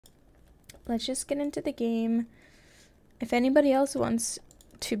let's just get into the game. If anybody else wants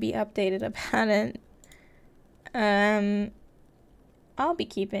to be updated about it, I'll be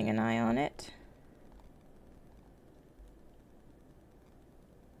keeping an eye on it.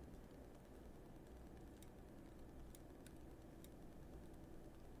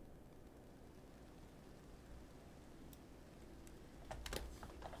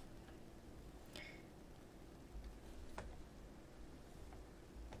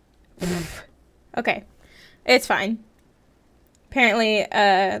 Okay, it's fine. Apparently,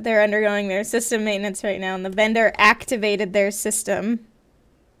 they're undergoing their system maintenance right now, and the vendor activated their system.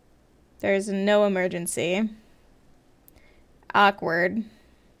 There's no emergency. Awkward.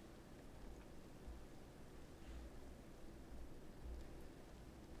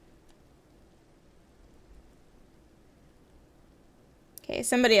 Okay,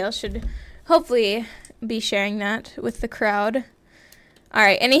 somebody else should hopefully be sharing that with the crowd.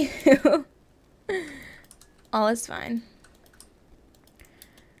 Alright, anywho. All is fine.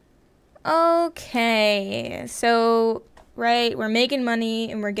 Okay, so, right, we're making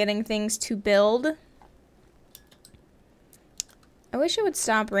money and we're getting things to build. I wish it would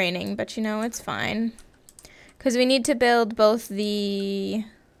stop raining, but you know, it's fine. Because we need to build both the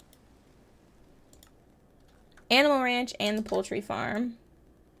animal ranch and the poultry farm.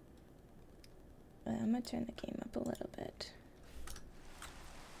 I'm going to turn the game up a little bit.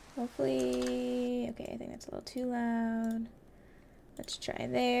 Hopefully, okay, I think that's a little too loud. Let's try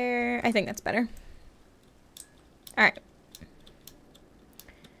there. I think that's better. All right.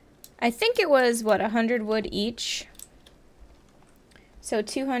 I think it was, what, 100 wood each? So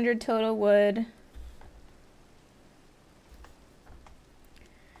 200 total wood.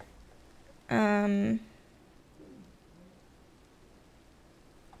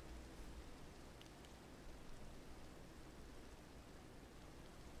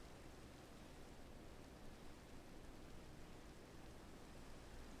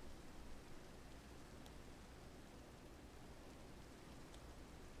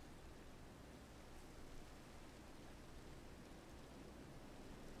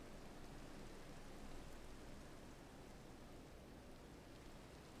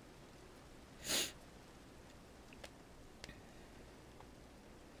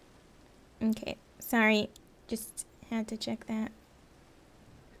 Okay, sorry, just had to check that.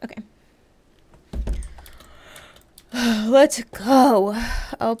 Okay. Let's go.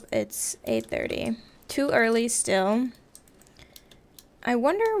 Oh, it's 8:30. Too early still. I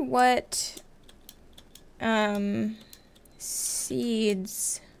wonder what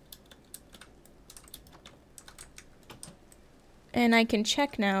seeds. And I can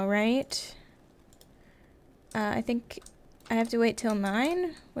check now, right? I think I have to wait till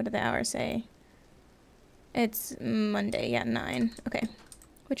 9? What did the hour say? It's Monday, yeah, 9. Okay.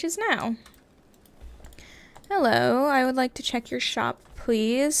 Which is now. Hello, I would like to check your shop,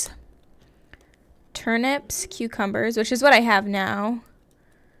 please. Turnips, cucumbers, which is what I have now.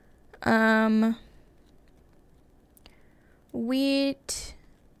 Wheat.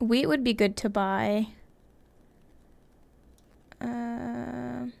 Wheat would be good to buy.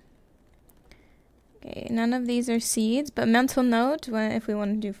 Okay, none of these are seeds, but mental note, if we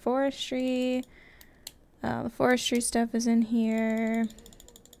want to do forestry, the forestry stuff is in here.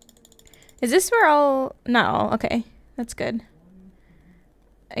 Is this where all, not all, okay, that's good.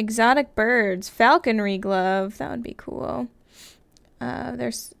 Exotic birds, falconry glove, that would be cool.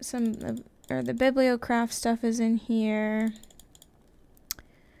 There's some, or the bibliocraft stuff is in here.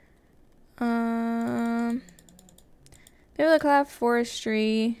 Bibliocraft,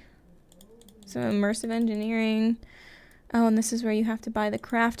 forestry, some immersive engineering. Oh, and this is where you have to buy the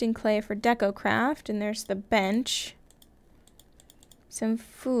crafting clay for deco craft, and there's the bench. Some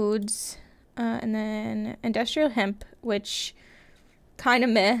foods, and then industrial hemp, which kind of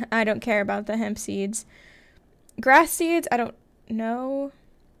meh. I don't care about the hemp seeds. Grass seeds, I don't know.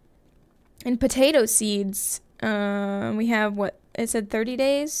 And potato seeds, we have what, it said 30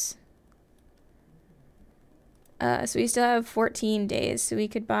 days? So we still have 14 days, so we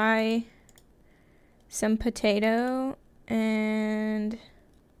could buy some potato and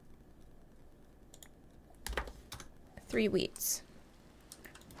 3 wheats.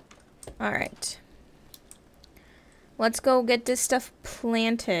 All right. Let's go get this stuff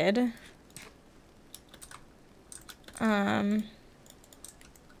planted. Let's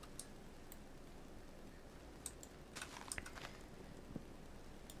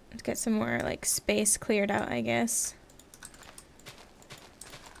get some more like space cleared out, I guess.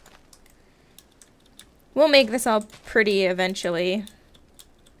 We'll make this all pretty eventually.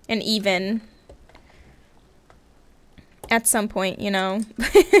 And even. At some point, you know.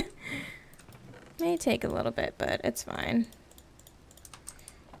 May take a little bit, but it's fine.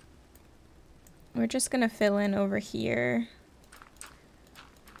 We're just gonna fill in over here.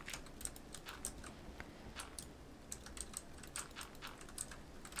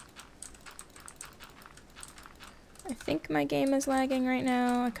 I think my game is lagging right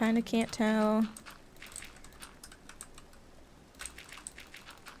now. I kind of can't tell.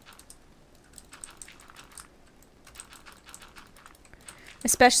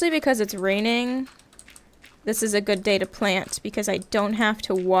 Especially because it's raining. This is a good day to plant because I don't have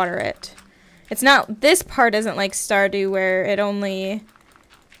to water it. It's not, this part isn't like Stardew where it only,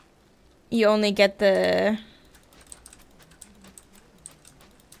 you only get the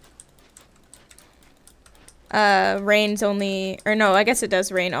rains only, or no, I guess it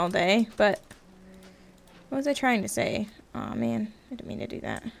does rain all day, but what was I trying to say? Aw, man, I didn't mean to do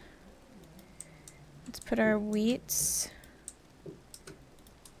that. Let's put our wheats.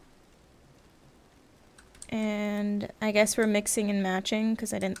 And I guess we're mixing and matching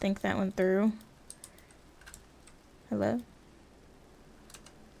because I didn't think that went through. Hello?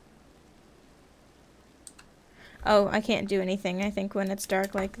 Oh, I can't do anything, I think, when it's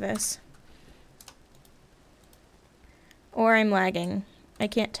dark like this. Or I'm lagging. I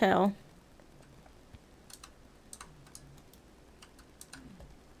can't tell.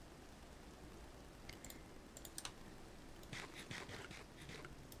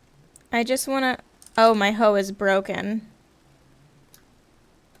 I just wanna... Oh, my hoe is broken.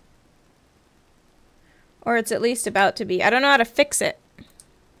 Or it's at least about to be. I don't know how to fix it.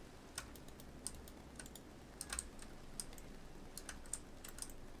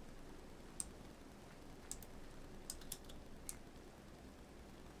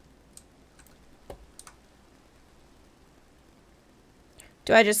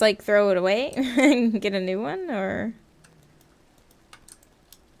 Do I just, like, throw it away and get a new one, or...?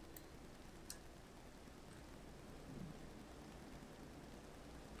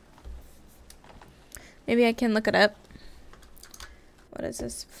 Maybe I can look it up. What is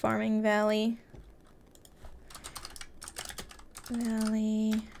this? Farming Valley.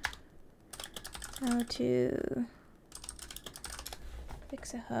 How to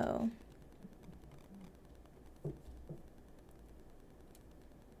fix a hoe.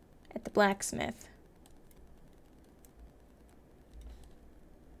 At the blacksmith.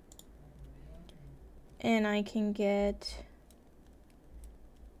 And I can get...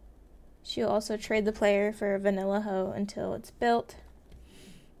 She'll also trade the player for a vanilla hoe until it's built.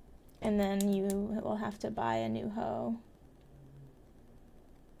 And then you will have to buy a new hoe.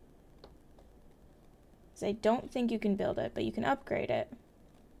 So I don't think you can build it, but you can upgrade it.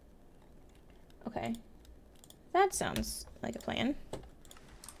 Okay. That sounds like a plan.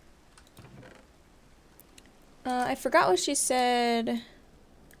 I forgot what she said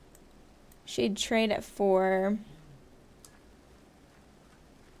she'd trade it for.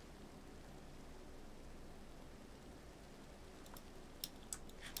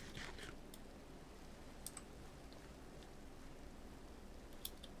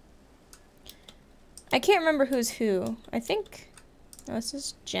 I can't remember who's who. I think... Oh, this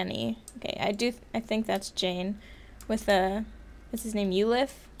is Jenny. Okay, I think that's Jane. With what's his name? Ulif?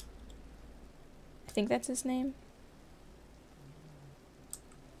 I think that's his name.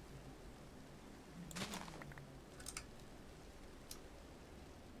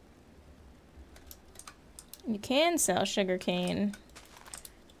 You can sell sugarcane.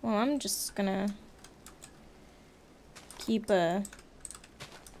 Well, I'm just gonna keep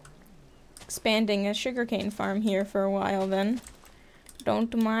expanding a sugarcane farm here for a while then.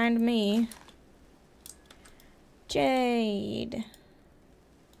 Don't mind me. Jade.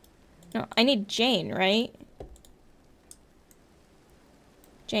 No, I need Jane, right?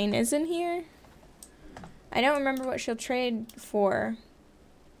 Jane isn't here? I don't remember what she'll trade for.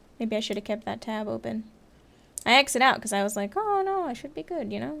 Maybe I should have kept that tab open. I exited out because I was like, oh no, I should be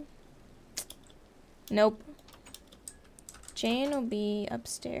good, you know? Nope. Jane will be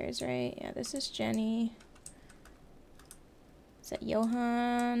upstairs, right? Yeah, this is Jenny. Is that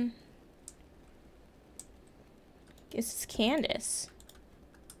Johan? This is Candace.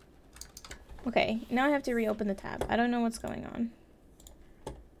 Okay, now I have to reopen the tab. I don't know what's going on.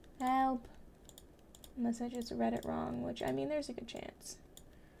 Help. Unless I just read it wrong, which, I mean, there's a good chance.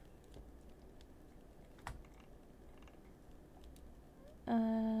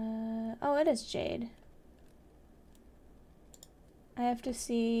 Oh, it is Jade. I have to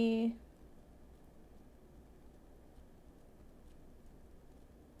see...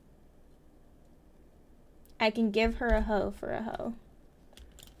 I can give her a hoe for a hoe.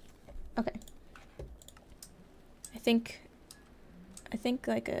 Okay. I think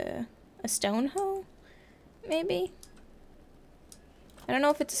like a A stone hoe? Maybe? I don't know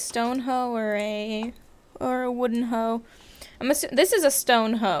if it's a stone hoe or a wooden hoe. This is a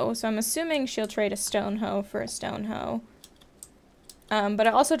stone hoe, so I'm assuming she'll trade a stone hoe for a stone hoe. But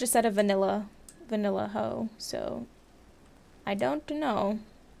I also just said a vanilla hoe, so I don't know.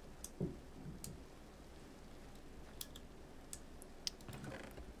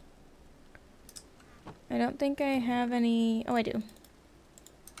 I don't think I have any. Oh, I do.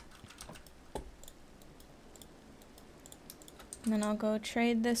 And then I'll go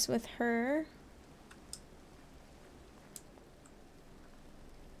trade this with her.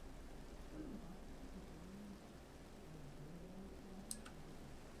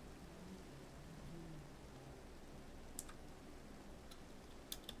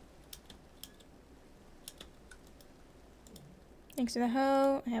 Thanks for the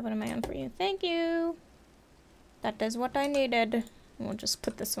hoe. I have one of my own for you. Thank you. That is what I needed. We'll just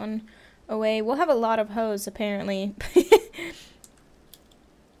put this one away. We'll have a lot of hoes, apparently.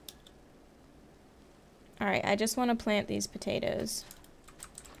 Alright, I just want to plant these potatoes.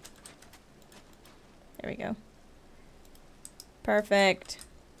 There we go. Perfect.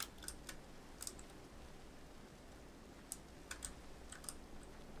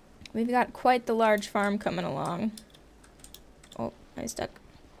 We've got quite the large farm coming along. Oh, I stuck.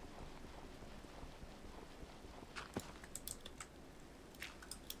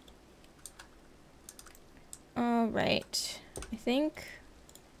 Alright. I think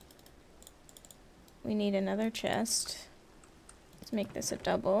we need another chest. Let's make this a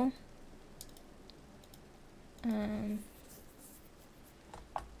double.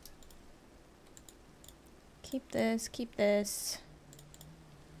 Keep this, keep this.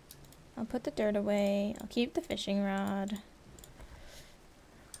 I'll put the dirt away. I'll keep the fishing rod.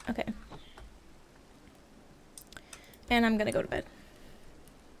 Okay. And I'm gonna go to bed.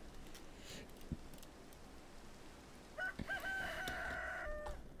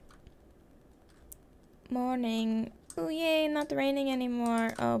 Morning. Oh yay, not raining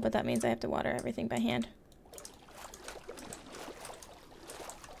anymore. Oh, but that means I have to water everything by hand.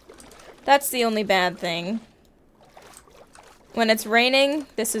 That's the only bad thing. When it's raining,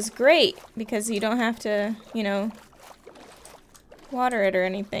 this is great because you don't have to, you know, water it or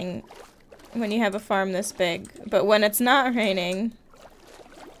anything when you have a farm this big. But when it's not raining...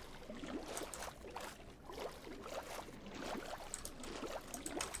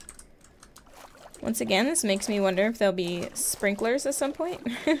 Once again, this makes me wonder if there'll be sprinklers at some point.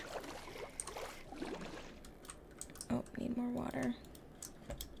 Oh, need more water.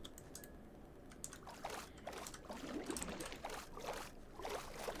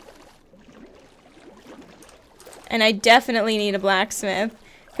 And I definitely need a blacksmith,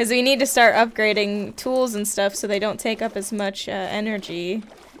 because we need to start upgrading tools and stuff so they don't take up as much energy.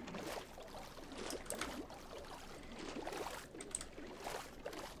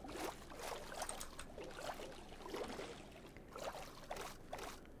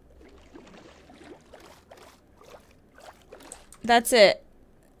 That's it.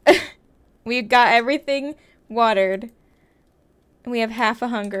 We've got everything watered. We have half a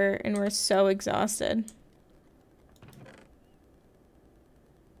hunger and we're so exhausted.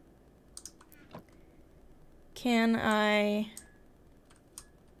 Can I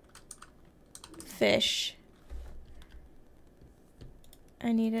fish?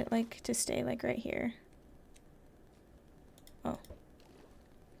 I need it like to stay like right here. Oh.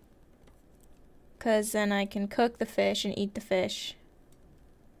 'Cause then I can cook the fish and eat the fish.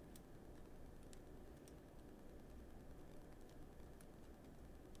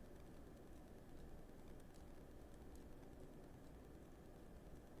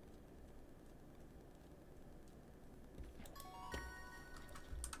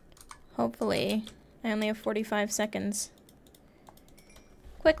 Hopefully. I only have 45 seconds.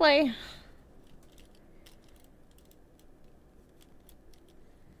 Quickly!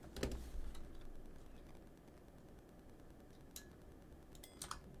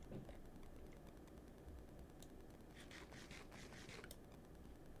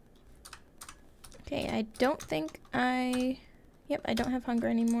 Okay, I don't think Yep, I don't have hunger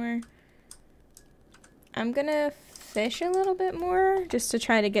anymore. I'm gonna fish a little bit more, just to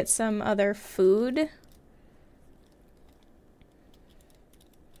try to get some other food.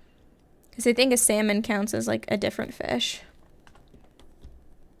 Because I think a salmon counts as like a different fish.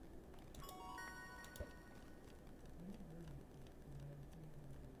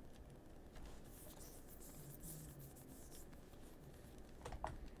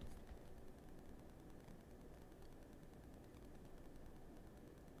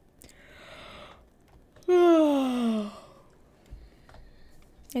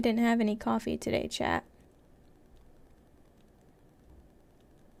 I didn't have any coffee today, chat.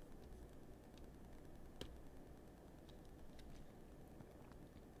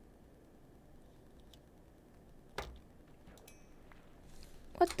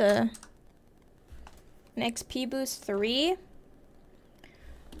 What the? An XP boost 3?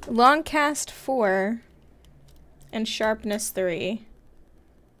 Long cast 4. And sharpness 3.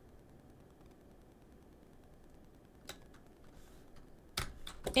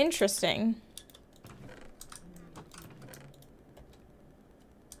 Interesting.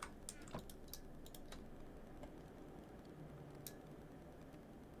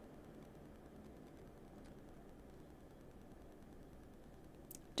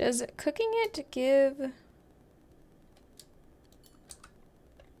 Does cooking it give...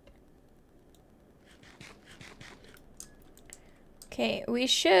 Okay, we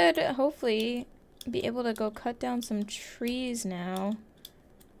should hopefully be able to go cut down some trees now.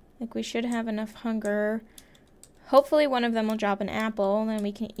 Like, we should have enough hunger. Hopefully one of them will drop an apple, then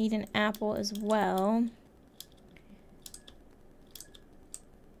we can eat an apple as well.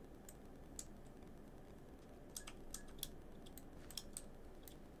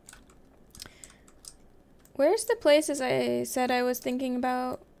 Where's the places I said I was thinking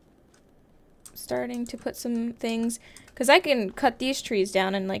about starting to put some things? Because I can cut these trees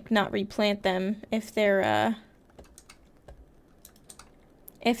down and, like, not replant them if they're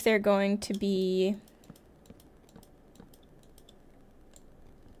going to be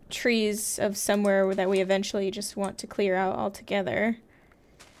trees of somewhere that we eventually just want to clear out altogether.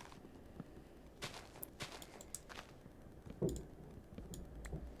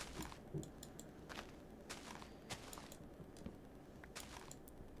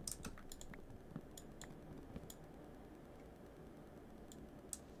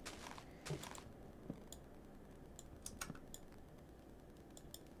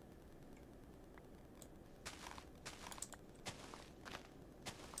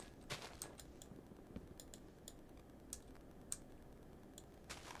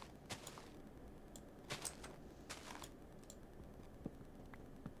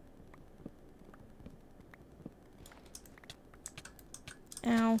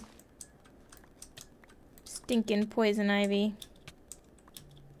 Ow. Stinking poison ivy.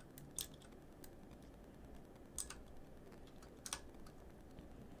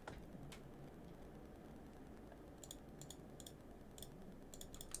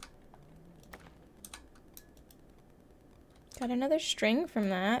 Got another string from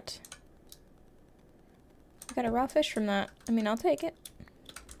that. Got a raw fish from that. I mean, I'll take it.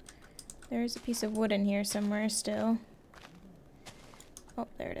 There's a piece of wood in here somewhere still. Oh,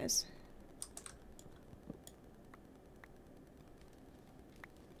 there it is.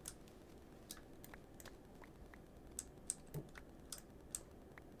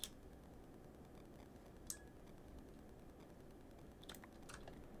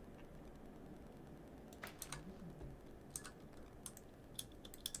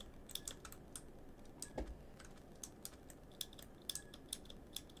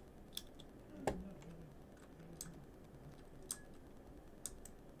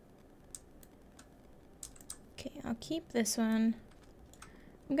 Okay, I'll keep this one.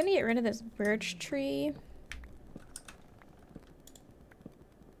 I'm gonna get rid of this birch tree.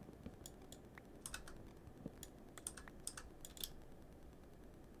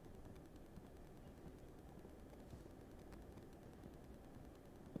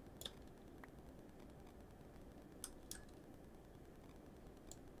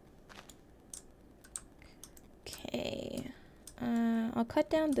 Okay, I'll cut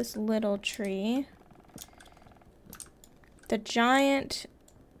down this little tree. The giant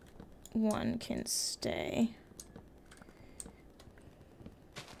one can stay.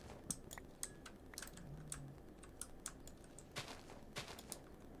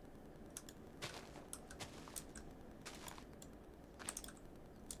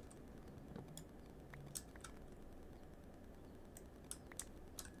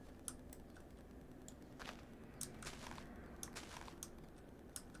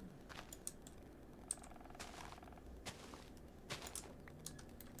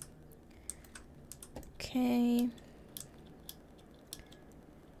 Okay.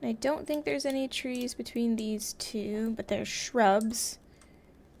 I don't think there's any trees between these two, but there's shrubs.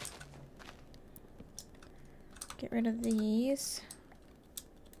 Get rid of these.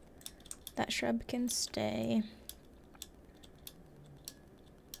 That shrub can stay.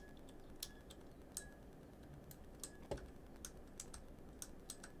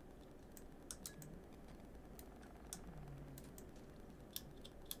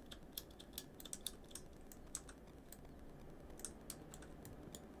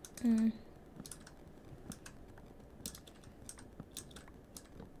 Mm.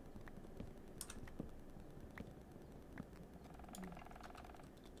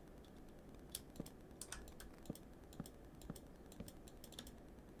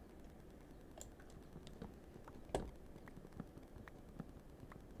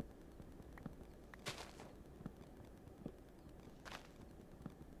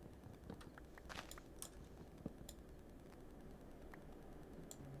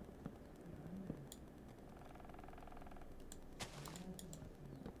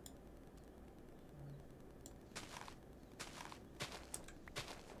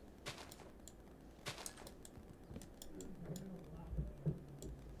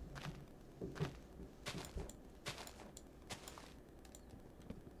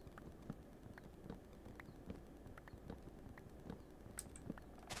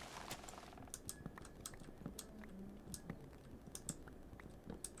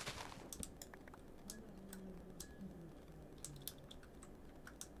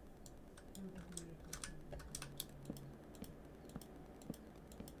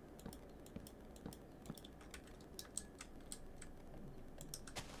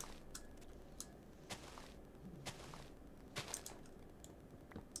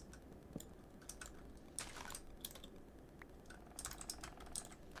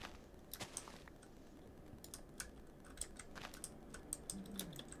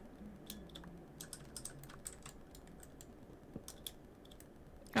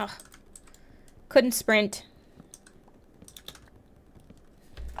 Oh, couldn't sprint.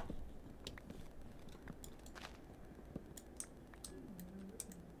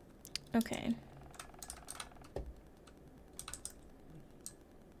 Okay.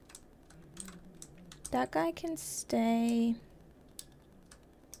 That guy can stay.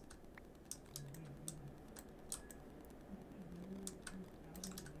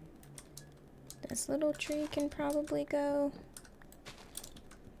 This little tree can probably go.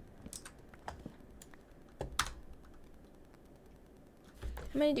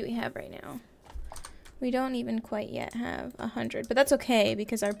 How many do we have right now? We don't even quite yet have 100, but that's okay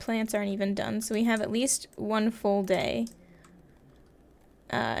because our plants aren't even done. So we have at least one full day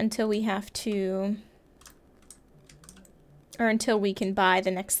until we have to, or until we can buy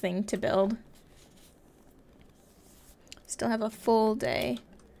the next thing to build. Still have a full day.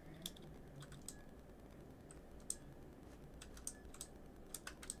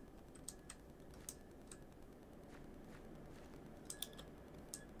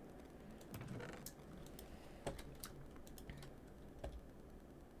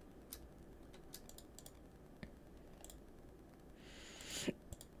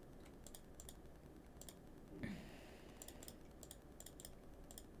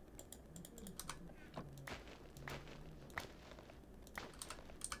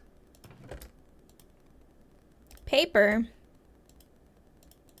 Paper.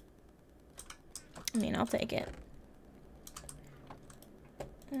 I mean, I'll take it.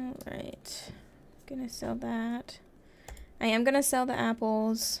 Alright. Gonna sell that. I am gonna sell the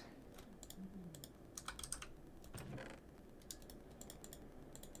apples.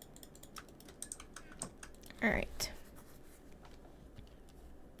 Alright.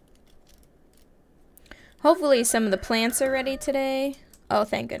 Hopefully some of the plants are ready today. Oh,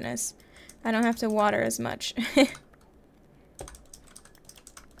 thank goodness. I don't have to water as much.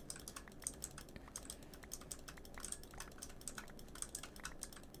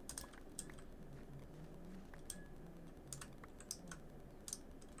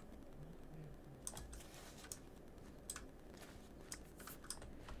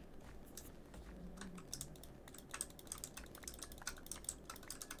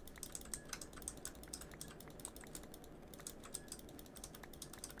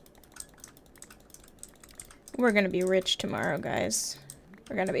 We're gonna be rich tomorrow, guys.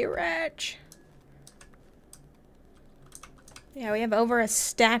 We're gonna be rich. Yeah, we have over a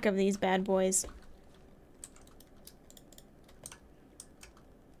stack of these bad boys.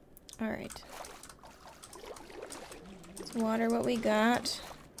 Alright. Let's water what we got.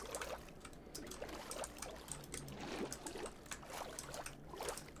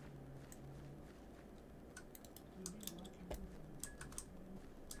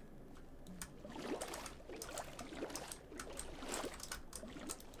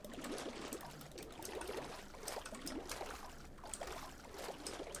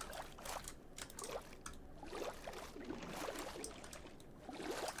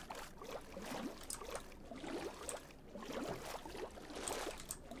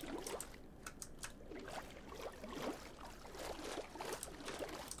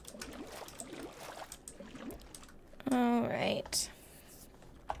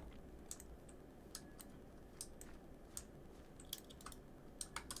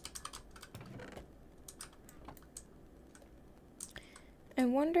 I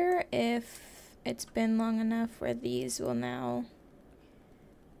wonder if it's been long enough where these will now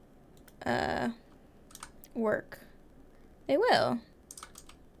work. They will.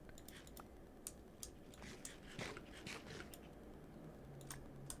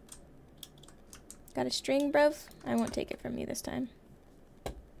 Got a string, bruv? I won't take it from you this time.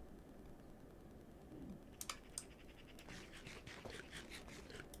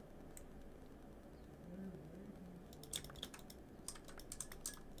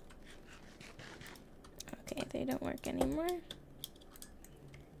 Okay, they don't work anymore.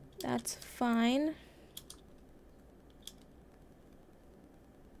 That's fine.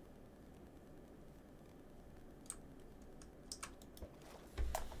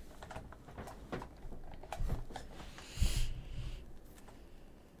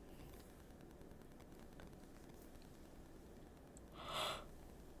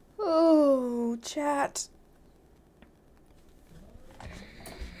 Oh, chat.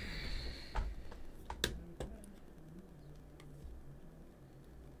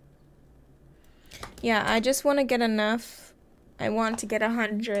 Yeah, I just want to get enough. I want to get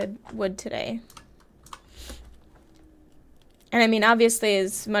 100 wood today. And I mean, obviously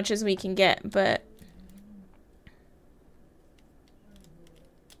as much as we can get, but...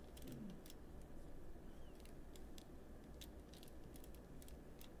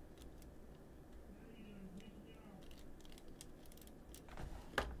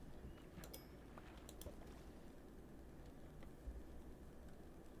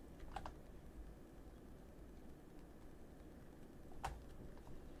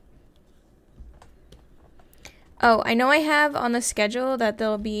 Oh, I know I have on the schedule that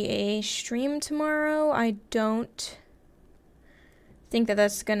there'll be a stream tomorrow. I don't think that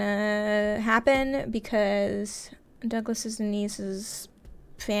that's gonna happen because Douglas's niece's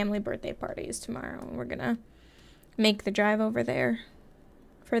family birthday party is tomorrow. We're gonna make the drive over there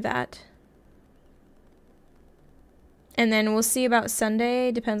for that. And then we'll see about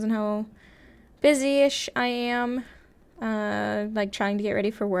Sunday. Depends on how busy-ish I am. Like trying to get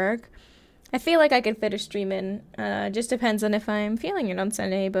ready for work. I feel like I could fit a stream in. Just depends on if I'm feeling it on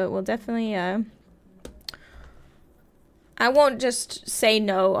Sunday, but we'll definitely, I won't just say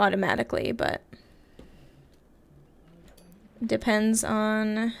no automatically, but depends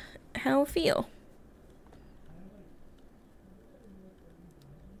on how I feel.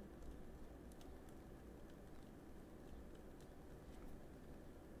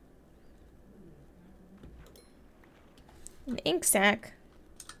 An ink sac?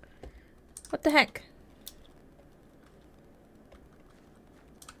 What the heck?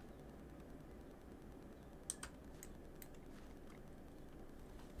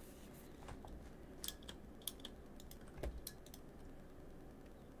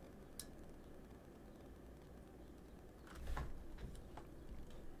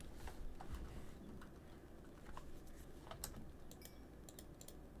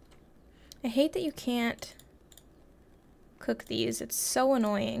 I hate that you can't cook these. It's so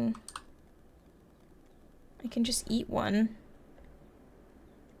annoying. I can just eat one.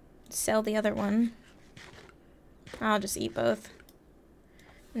 Sell the other one. I'll just eat both.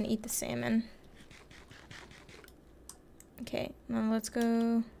 And eat the salmon. Okay, now let's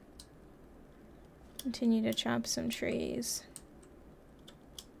go continue to chop some trees.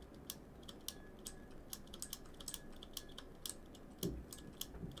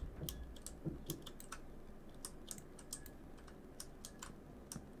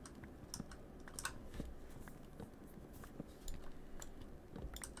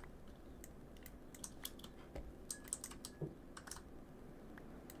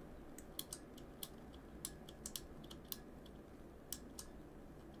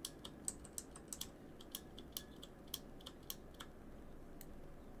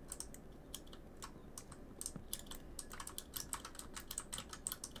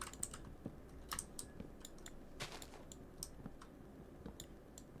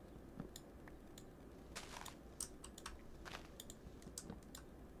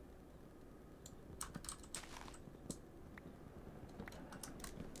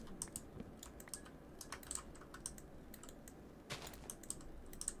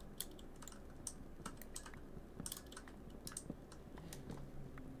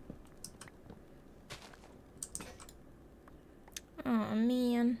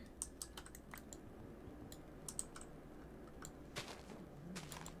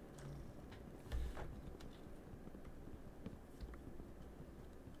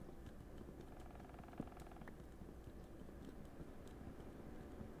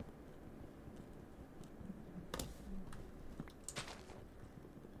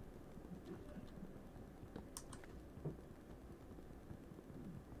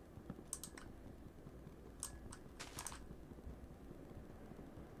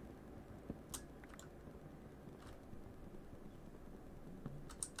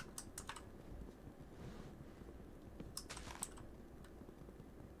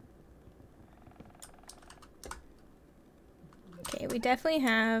 we definitely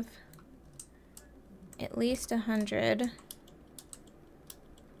have at least 100.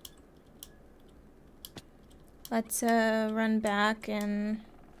 Let's run back and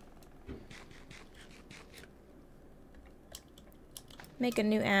make a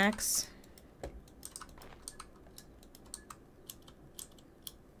new axe.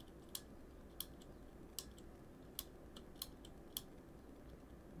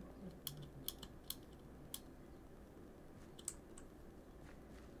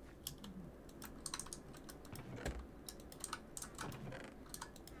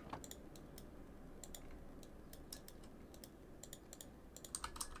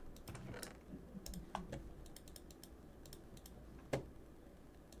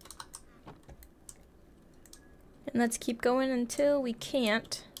 And let's keep going until we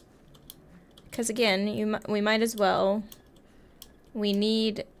can't. Because again, we might as well. We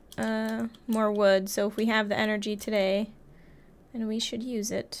need more wood, so if we have the energy today, then we should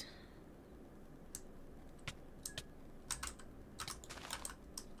use it.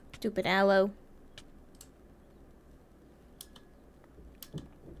 Stupid aloe.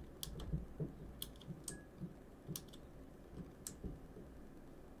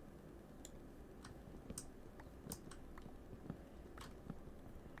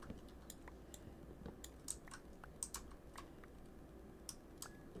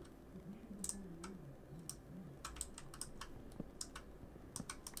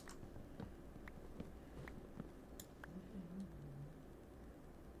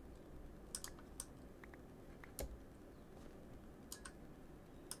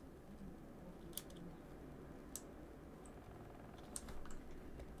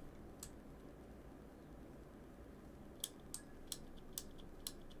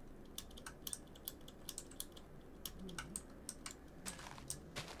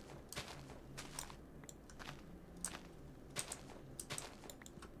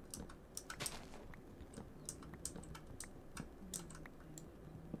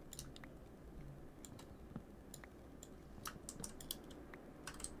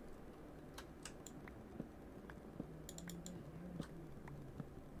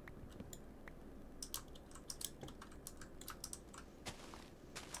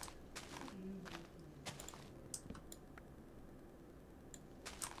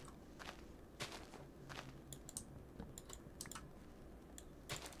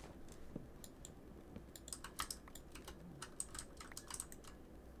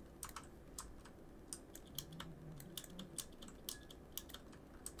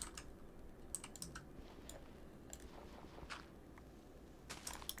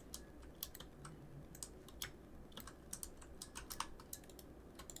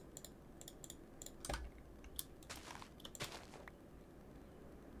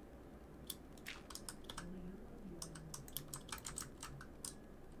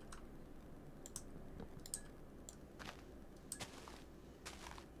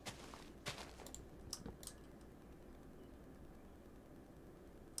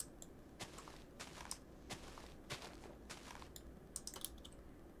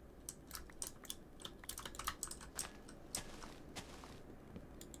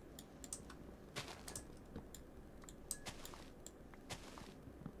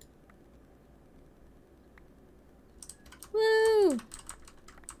 Woo!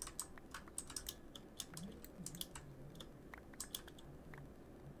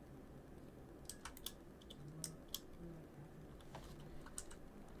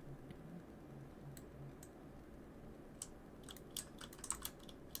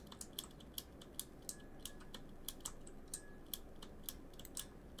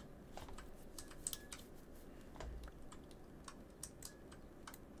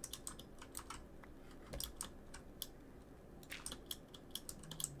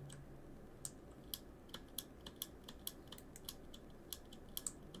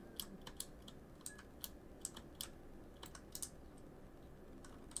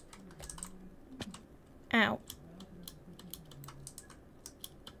 Ow.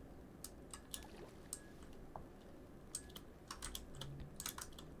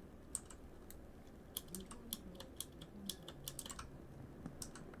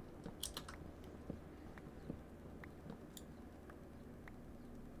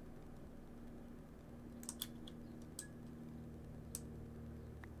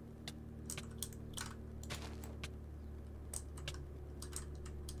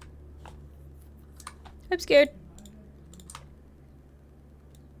 I'm scared.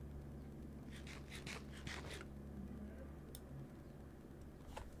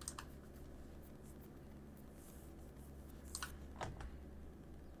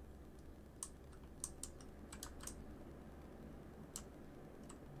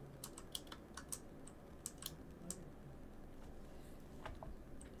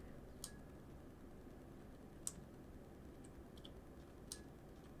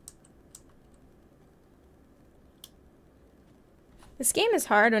 This game is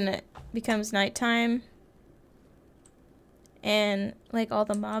hard when it becomes nighttime. And, like, all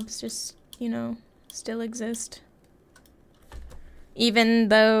the mobs just, you know, still exist. Even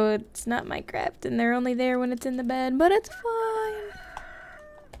though it's not Minecraft and they're only there when it's in the bed, but it's fine.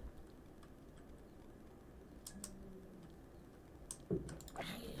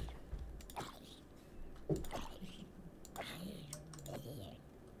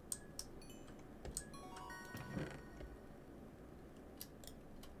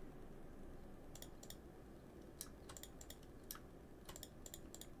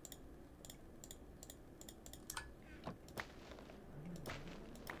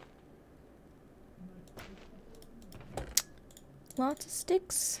 Lots of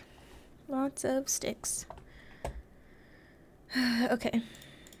sticks. Lots of sticks. Okay.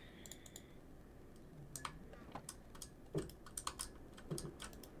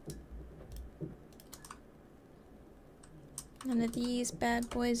 None of these bad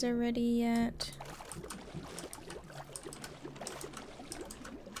boys are ready yet.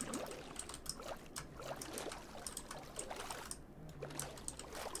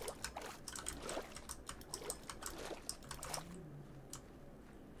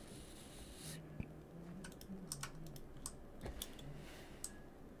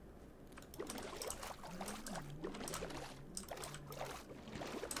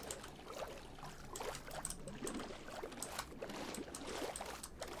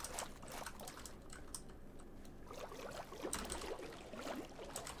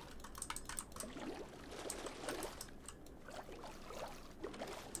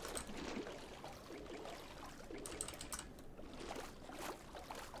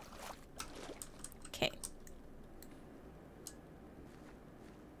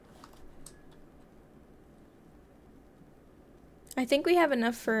 I think we have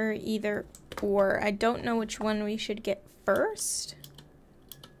enough for either or. I don't know which one we should get first.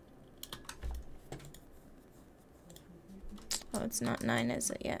 Oh, it's not 9,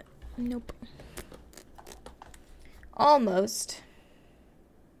 is it yet? Nope. Almost.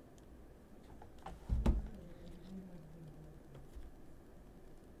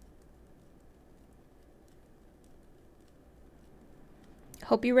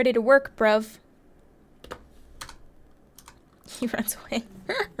 Hope you're ready to work, bruv. He runs away.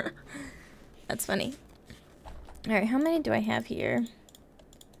 That's funny. Alright, how many do I have here?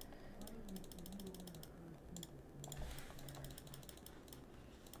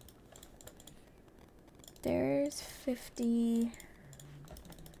 There's 50.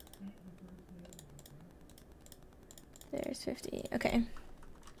 There's 50. Okay.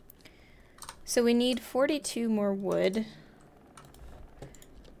 So we need 42 more wood.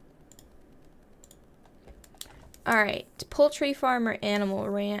 Alright, poultry farm or animal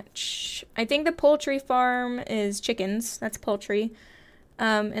ranch. I think the poultry farm is chickens. That's poultry.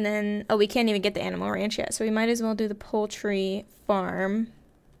 And then, oh, we can't even get the animal ranch yet, so we might as well do the poultry farm.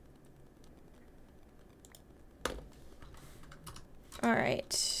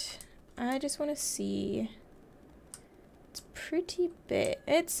 Alright. I just want to see. It's pretty big.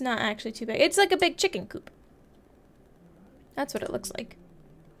 It's not actually too big. It's like a big chicken coop. That's what it looks like.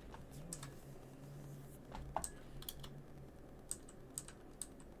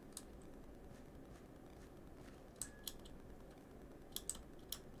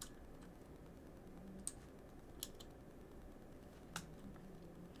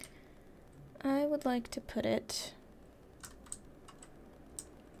 I would like to put it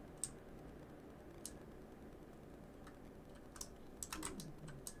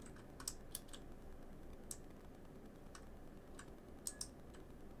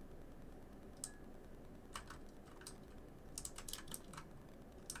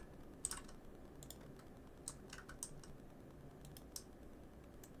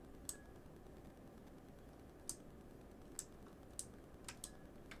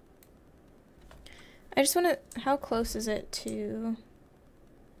I just want to, how close is it to,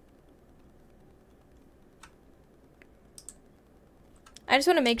 I just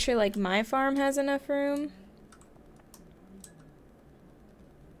want to make sure like my farm has enough room.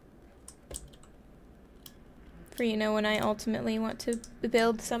 For, you know, when I ultimately want to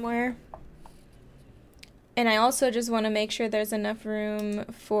build somewhere. And I also just want to make sure there's enough room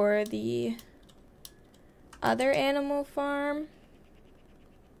for the other animal farm.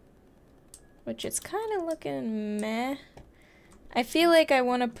 Which is kind of looking meh. I feel like I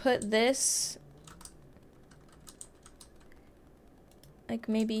want to put this like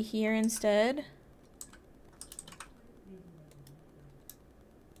maybe here instead.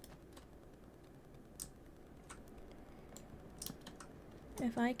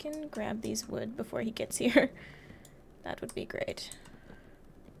 If I can grab these wood before he gets here, that would be great.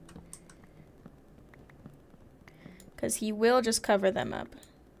 because he will just cover them up.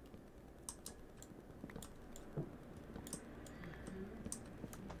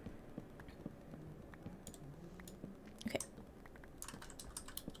 Okay.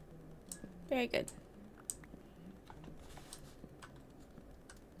 Very good.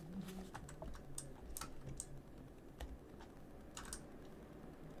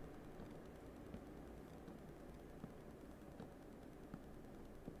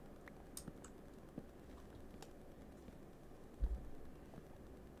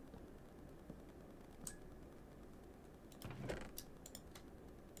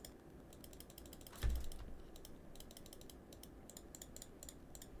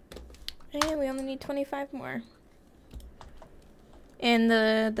 And we only need 25 more. And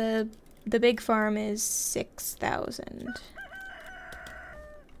the big farm is 6,000.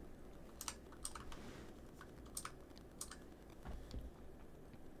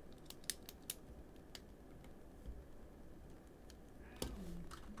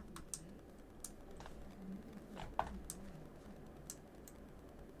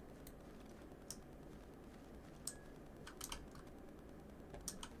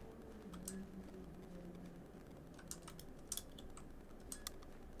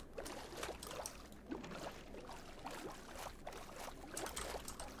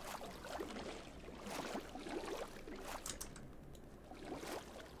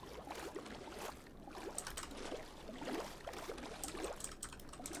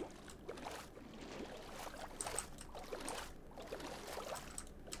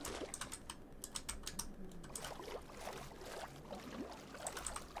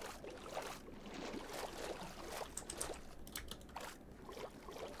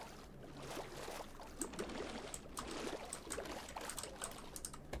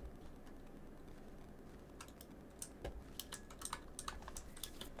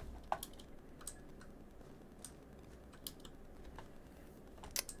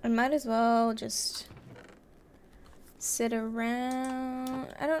 I might as well just sit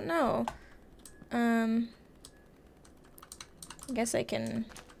around. I don't know. I guess I can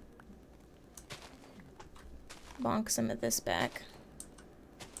bonk some of this back.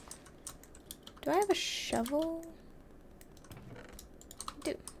 Do I have a shovel? I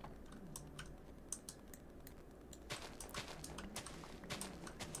do.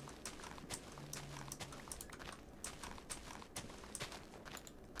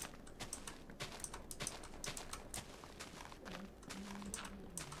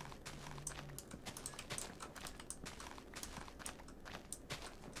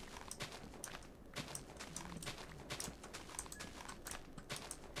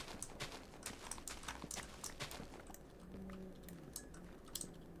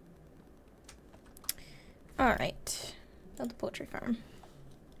 Alright, build a poultry farm.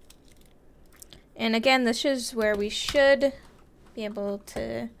 And again, this is where we should be able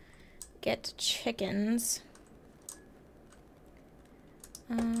to get chickens.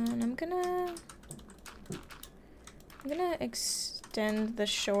 And I'm gonna extend the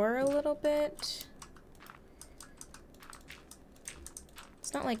shore a little bit.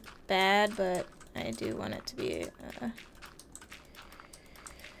 It's not like bad, but I do want it to be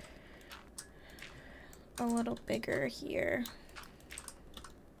a little bigger here.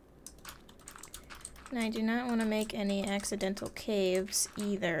 And I do not want to make any accidental caves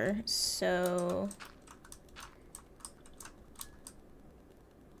either, so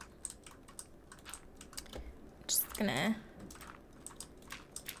just gonna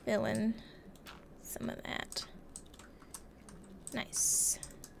fill in some of that. Nice.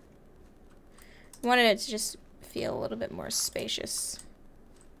 Wanted it to just feel a little bit more spacious.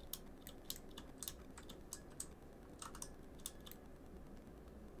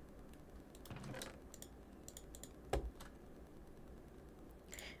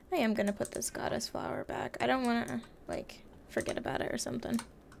 I am gonna put this goddess flower back. I don't want to, like, forget about it or something.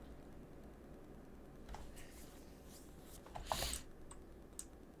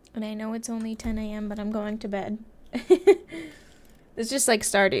 And I know it's only 10 a.m., but I'm going to bed. It's just like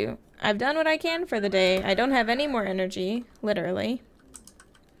Stardew. I've done what I can for the day. I don't have any more energy, literally.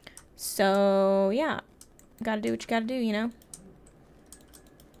 So, yeah. Gotta do what you gotta do, you know?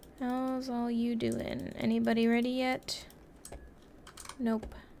 How's all you doing? Anybody ready yet?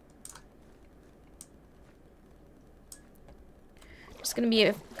 Nope. It's gonna be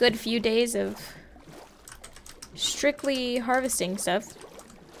a good few days of strictly harvesting stuff.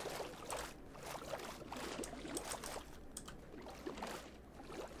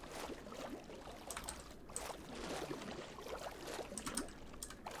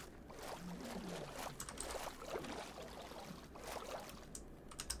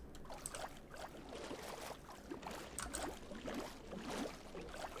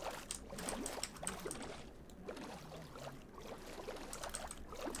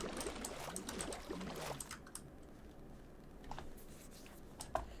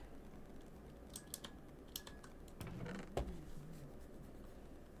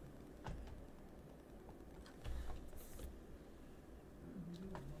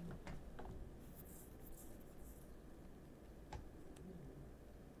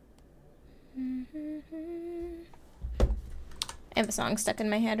 I have a song stuck in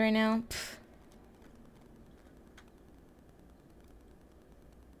my head right now.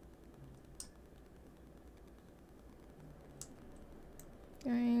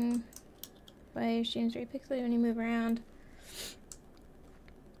 Going by streams very pixely when you move around.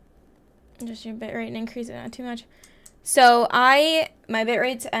 Just your bitrate and increase it not too much. So my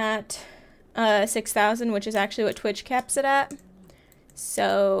bitrate's at 6,000, which is actually what Twitch caps it at.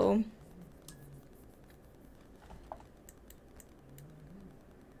 So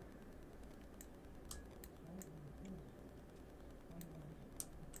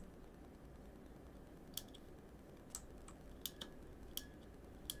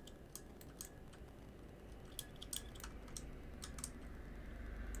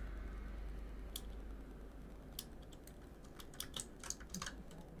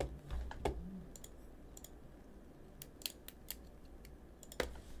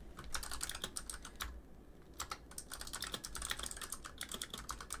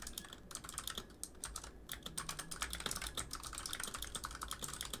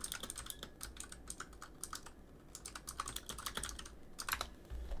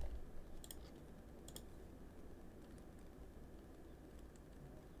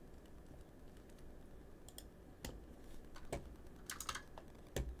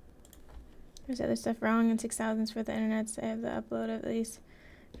there's other stuff wrong, and 6,000 for the internet, so I have the upload of at least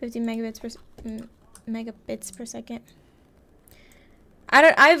 50 megabits per second.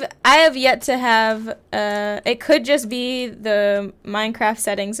 I have yet to have it could just be the Minecraft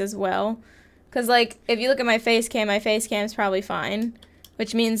settings as well, because like if you look at my face cam's probably fine,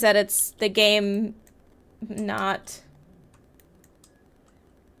 which means that it's the game, not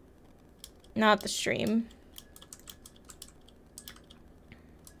the stream.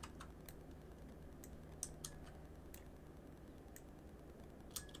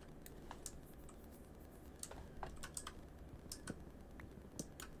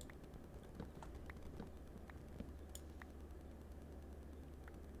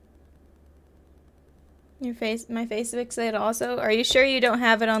 My face is pixelated also? Are you sure you don't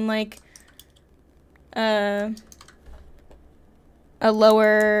have it on like a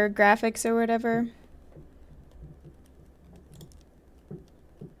lower graphics or whatever?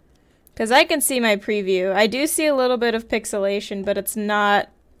 Because I can see my preview. I do see a little bit of pixelation, but it's not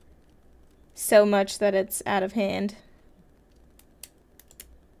so much that it's out of hand.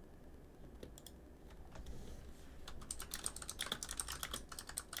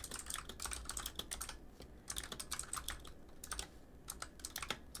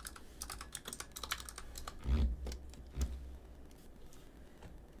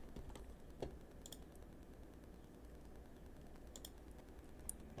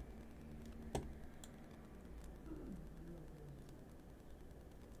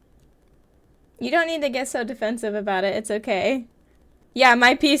 You don't need to get so defensive about it. It's okay. Yeah,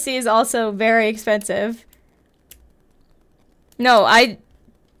 my PC is also very expensive. No, I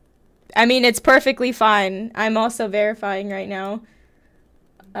mean, it's perfectly fine. I'm also verifying right now.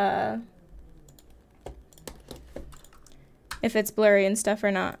 If it's blurry and stuff or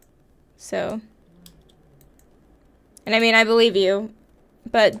not. So. And I mean, I believe you.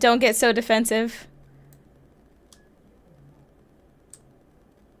 But don't get so defensive.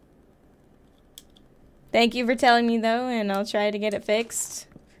 Thank you for telling me, though, and I'll try to get it fixed.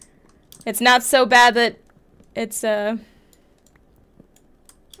 It's not so bad that it's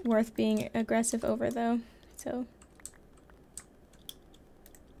worth being aggressive over, though. So.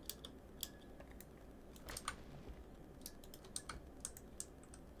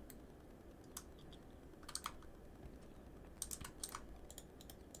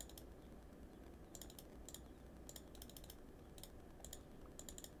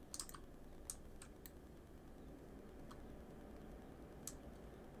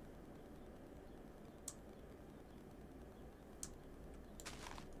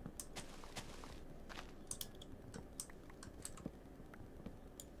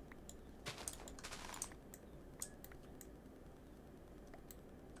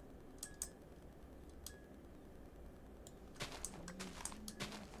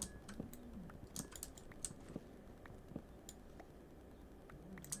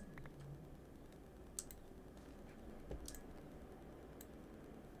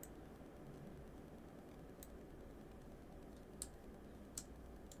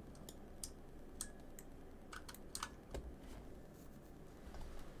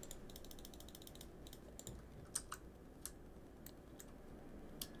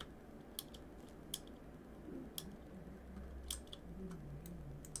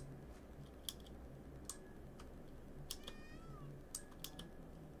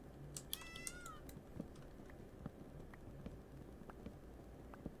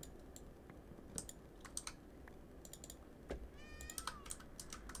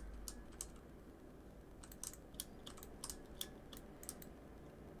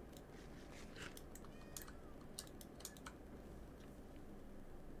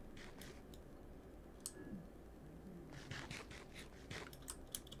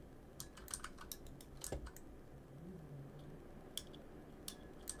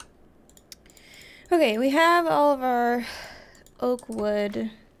 Okay, we have all of our oak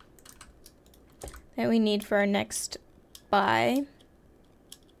wood that we need for our next buy.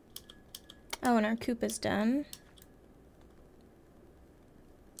 Oh, and our coop is done.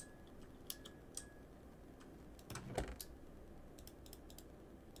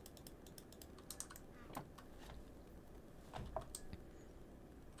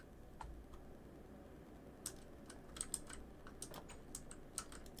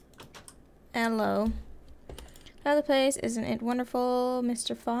 Hello. Another place, isn't it wonderful,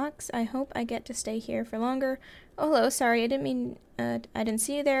 Mr. Fox? I hope I get to stay here for longer. Oh, hello, sorry, I didn't mean, I didn't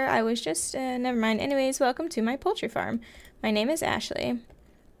see you there. I was just, never mind. Anyways, welcome to my poultry farm. My name is Ashley.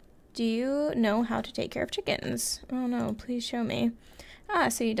 Do you know how to take care of chickens? Oh no, please show me. Ah,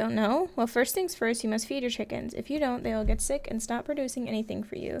 so you don't know? Well, first things first, you must feed your chickens. If you don't, they will get sick and stop producing anything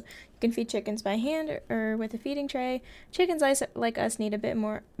for you. You can feed chickens by hand or with a feeding tray. Chickens like us need a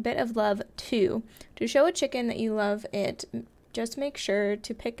bit of love too. To show a chicken that you love it, just make sure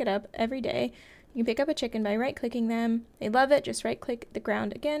to pick it up every day. You can pick up a chicken by right-clicking them. They love it, just right-click the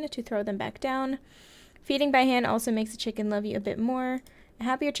ground again to throw them back down. Feeding by hand also makes the chicken love you a bit more. A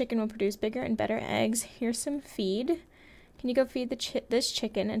happier chicken will produce bigger and better eggs. Here's some feed. Can you go feed this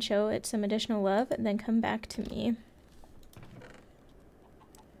chicken and show it some additional love and then come back to me?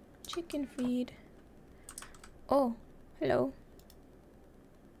 Chicken feed. Oh, hello.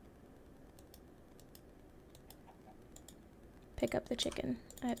 Pick up the chicken.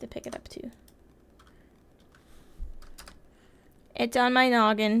 I have to pick it up too. It's on my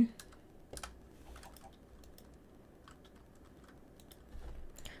noggin.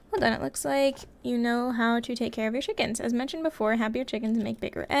 Well done, it looks like you know how to take care of your chickens. As mentioned before, happier chickens make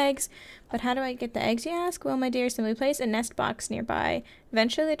bigger eggs. But how do I get the eggs, you ask? Well, my dear, simply place a nest box nearby.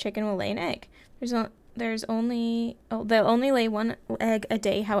 Eventually, the chicken will lay an egg. They'll only lay one egg a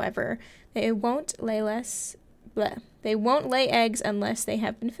day, however. They won't lay eggs unless they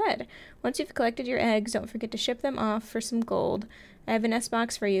have been fed. Once you've collected your eggs, don't forget to ship them off for some gold. I have a nest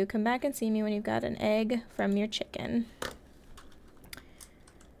box for you. Come back and see me when you've got an egg from your chicken.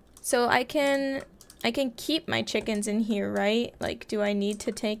 So I can keep my chickens in here, right? Like, do I need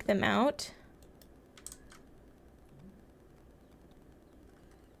to take them out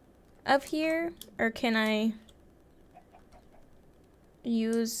of here? Or can I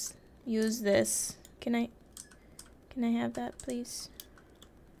use this? Can I have that, please?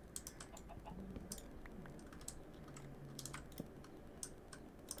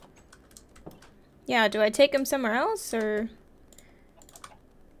 Yeah, do I take them somewhere else, or...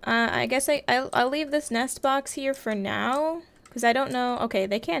 I guess I'll leave this nest box here for now, because I don't know. Okay,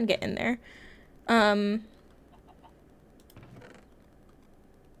 they can get in there.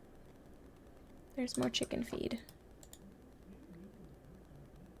 There's more chicken feed.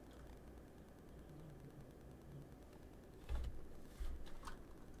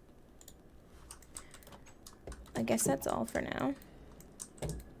 I guess that's all for now.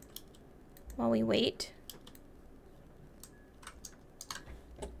 While we wait.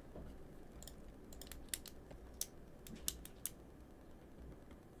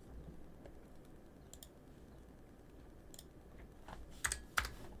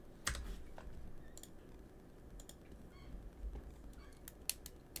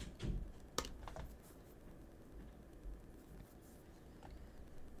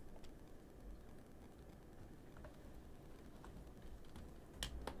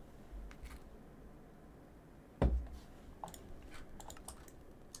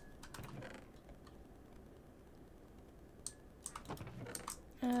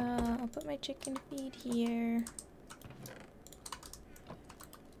 I'll put my chicken feed here.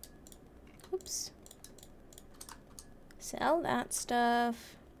 Oops. Sell that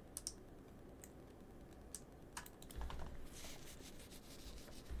stuff.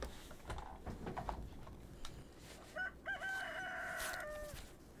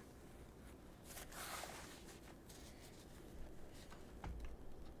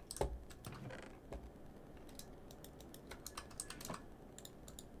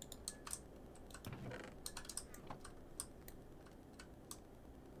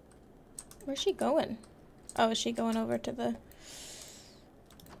 Where's she going? Oh, is she going over to the...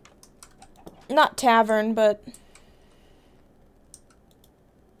 not tavern, but...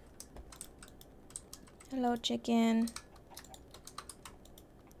 Hello, chicken.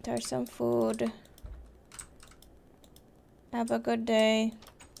 There's some food. Have a good day.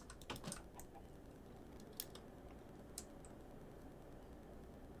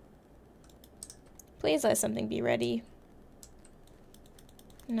 Please let something be ready.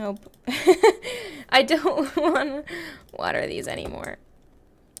 Nope. I don't want to water these anymore.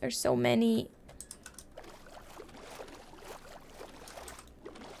 There's so many.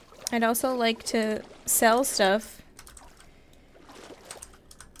 I'd also like to sell stuff.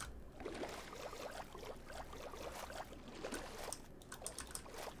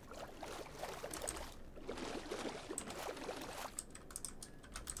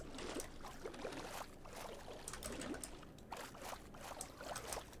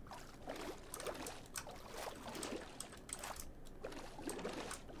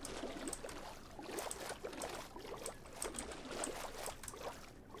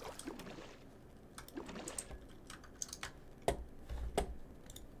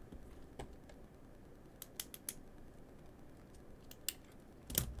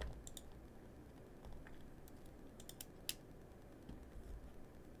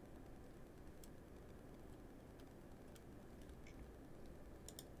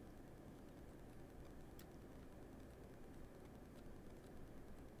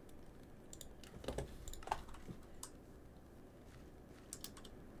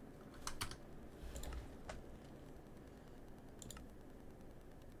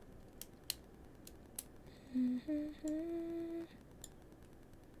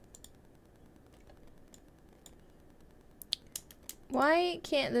 Why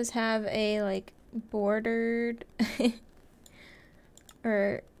can't this have a, like, bordered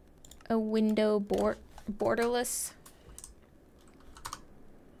or a window borderless?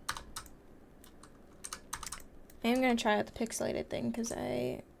 I am gonna try out the pixelated thing because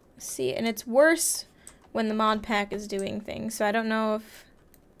I see it, and it's worse when the mod pack is doing things, so I don't know if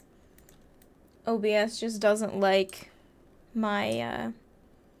OBS just doesn't like my,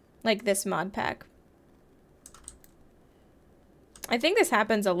 like this mod pack. I think this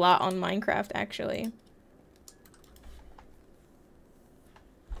happens a lot on Minecraft, actually.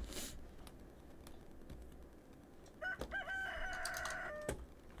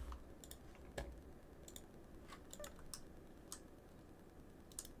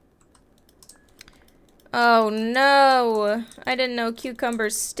 Oh no! I didn't know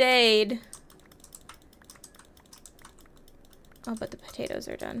cucumbers stayed. Oh, but the potatoes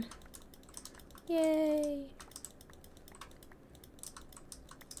are done. Yay!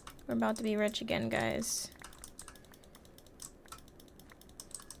 We're about to be rich again, guys.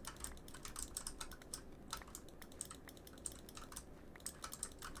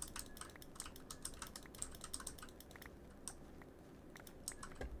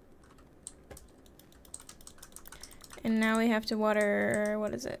 And now we have to water,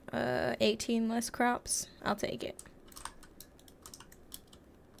 what is it, 18 less crops? I'll take it.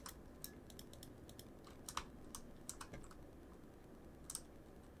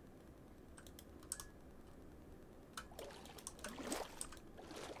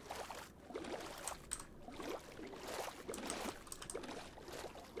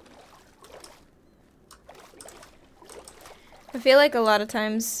 I feel like a lot of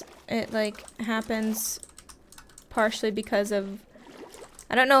times it, like, happens partially because of,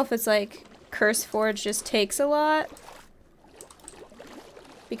 I don't know if it's like CurseForge just takes a lot,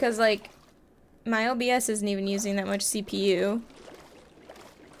 because like my OBS isn't even using that much CPU,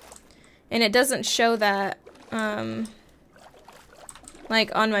 and it doesn't show that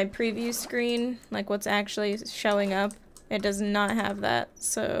like on my preview screen, like what's actually showing up, it does not have that,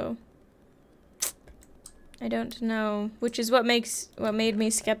 so I don't know, which is what made me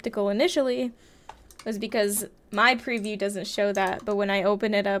skeptical initially, was because my preview doesn't show that, but when I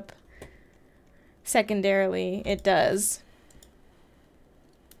open it up secondarily, it does.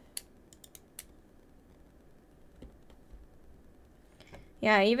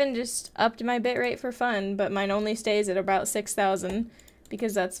 Yeah, I even just upped my bitrate for fun, but mine only stays at about 6,000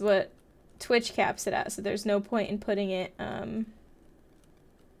 because that's what Twitch caps it at, so there's no point in putting it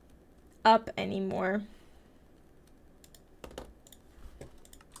up anymore.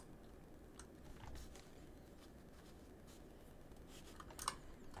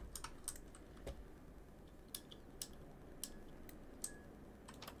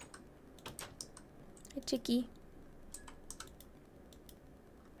 Hi, Chicky.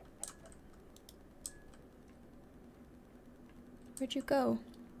 Where'd you go?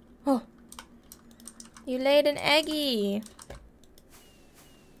 Oh, you laid an eggie.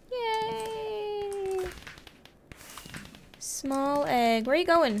 Yay! Small egg. Where are you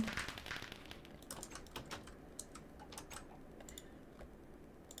going?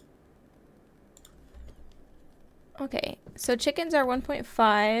 Okay, so chickens are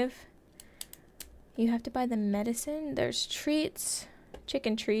 1.5. You have to buy the medicine. There's treats.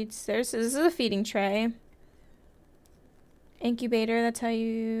 Chicken treats. This is a feeding tray. Incubator, that's how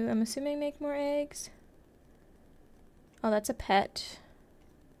you, I'm assuming, make more eggs. Oh, that's a pet.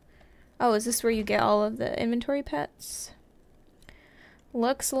 Oh, is this where you get all of the inventory pets?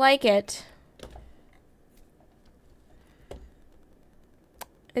 Looks like it.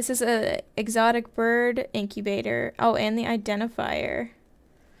 This is a exotic bird incubator. Oh, and the identifier.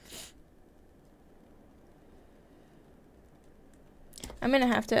 I'm gonna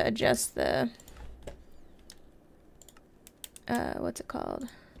have to adjust the what's it called?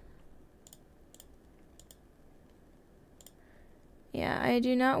 Yeah, I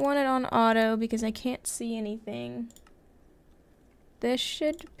do not want it on auto because I can't see anything. This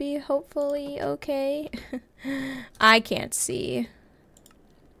should be hopefully okay. I can't see.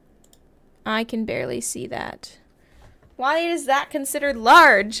 I can barely see that. Why is that considered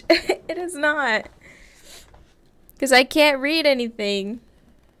large? It is not. Because I can't read anything.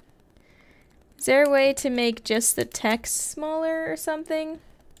 Is there a way to make just the text smaller or something?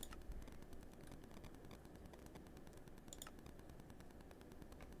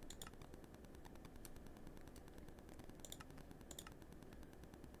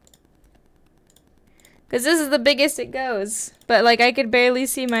 Because this is the biggest it goes. But, like, I could barely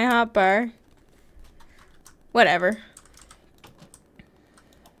see my hotbar. Whatever.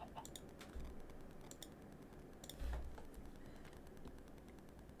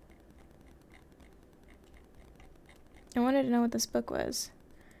 I wanted to know what this book was.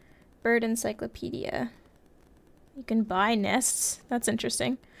 Bird Encyclopedia. You can buy nests. That's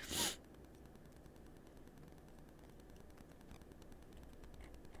interesting.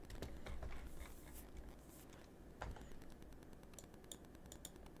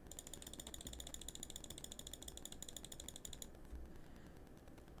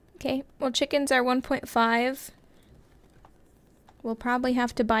 Okay, well, chickens are 1.5. We'll probably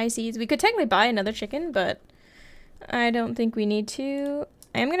have to buy seeds. We could technically buy another chicken, but I don't think we need to.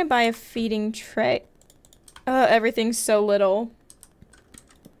 I am gonna buy a feeding tray. Everything's so little.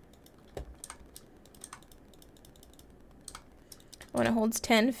 When it holds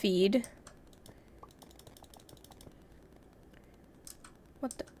 10 feed.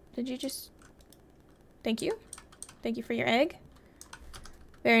 What the? Did you just... Thank you. Thank you for your egg.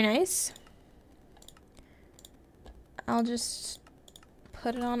 Very nice. I'll just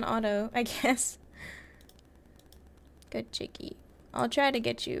put it on auto, I guess. Good chickie. I'll try to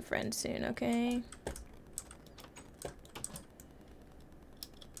get you a friend soon, okay?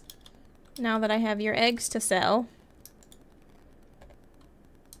 Now that I have your eggs to sell.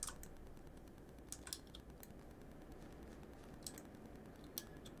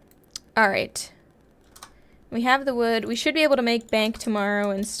 Alright. We have the wood. We should be able to make bank tomorrow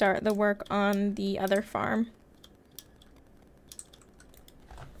and start the work on the other farm.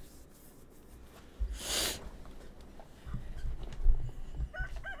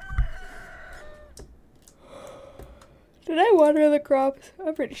 Did I water the crops?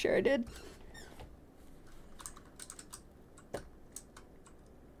 I'm pretty sure I did.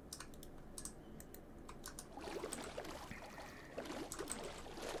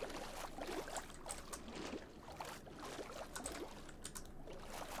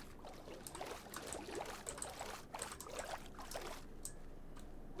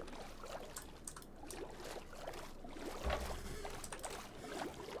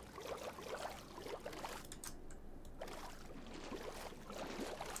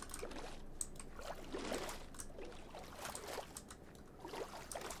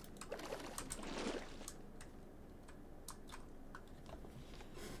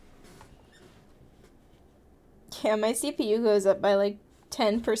 Yeah, my CPU goes up by like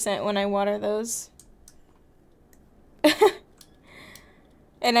 10% when I water those.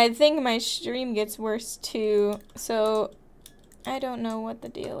 And I think my stream gets worse too, so I don't know what the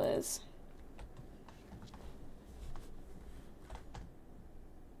deal is.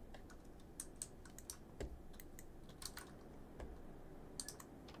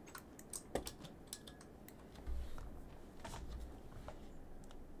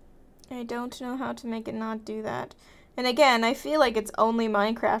 I don't know how to make it not do that. And again, I feel like it's only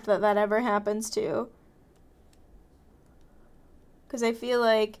Minecraft that ever happens to. Because I feel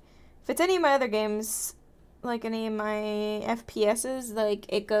like if it's any of my other games, like any of my FPSs,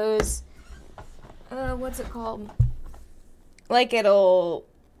 like it goes, what's it called? Like the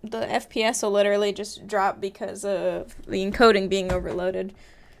FPS will literally just drop because of the encoding being overloaded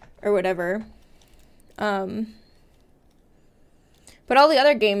or whatever. But all the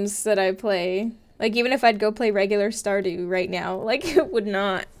other games that I play, like even if I'd go play regular Stardew right now, like it would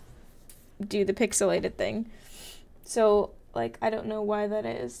not do the pixelated thing. So, like, I don't know why that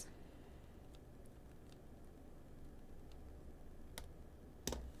is.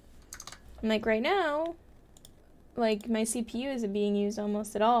 Like right now, like my CPU isn't being used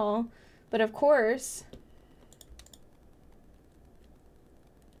almost at all. But of course,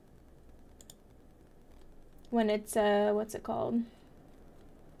 when it's what's it called?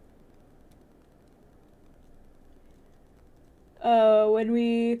 When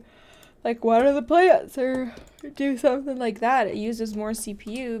we like water the plants or do something like that, it uses more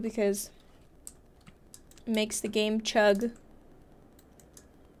CPU because it makes the game chug.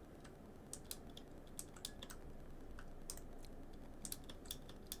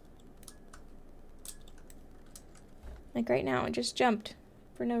 Like right now, it just jumped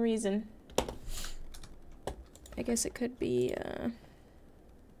for no reason. I guess it could be,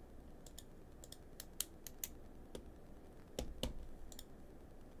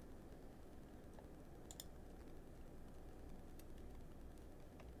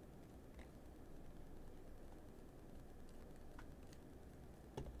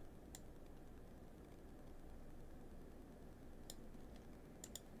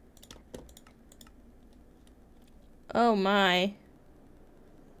 oh my.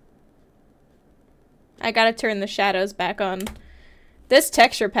 I gotta turn the shadows back on. This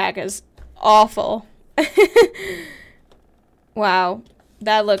texture pack is awful. Wow,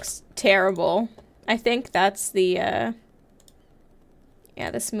 that looks terrible. I think that's the,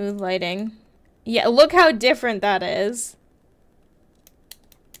 yeah, the smooth lighting. Yeah, look how different that is.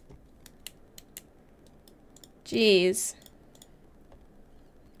 Jeez.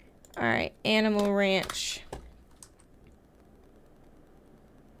 Alright, Animal Ranch.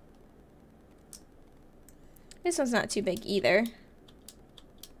 This one's not too big either.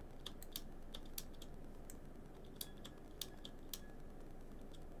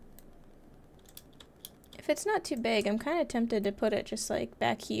 If it's not too big, I'm kind of tempted to put it just like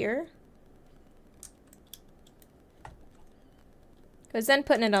back here. Because then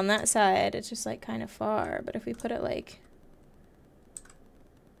putting it on that side, it's just like kind of far. But if we put it like,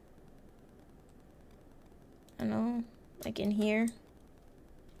 I don't know, like in here,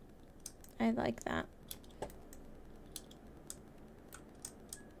 I like that.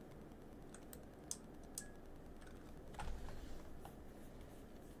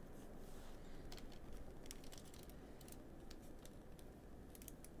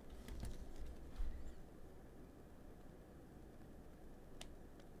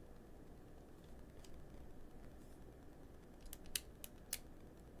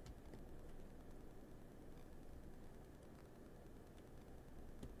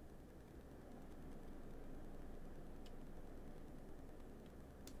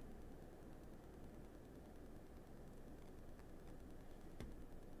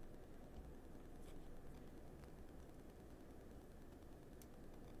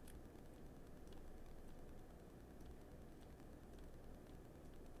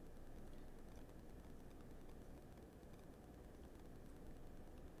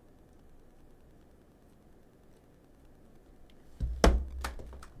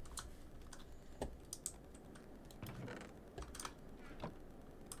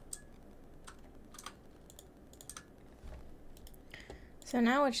 So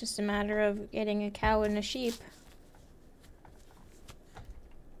now it's just a matter of getting a cow and a sheep.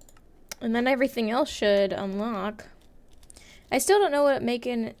 And then everything else should unlock. I still don't know what make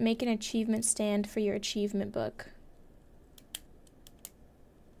an achievement stand for your achievement book.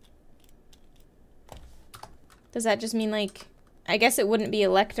 Does that just mean like, I guess it wouldn't be a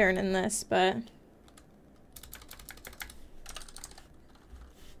lectern in this, but...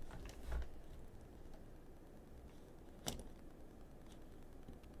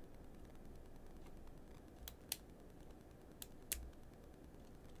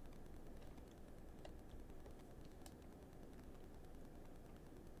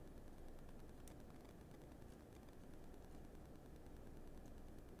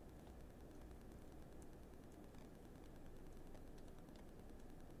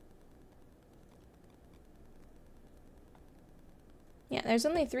 Yeah, there's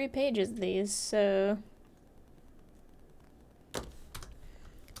only 3 pages of these, so...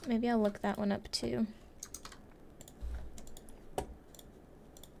 Maybe I'll look that one up too.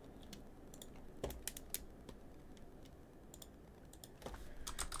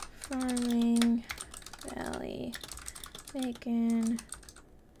 Farming, Valley, Bacon,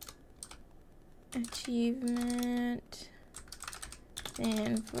 achievement,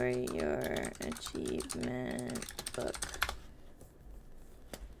 and for your achievement book.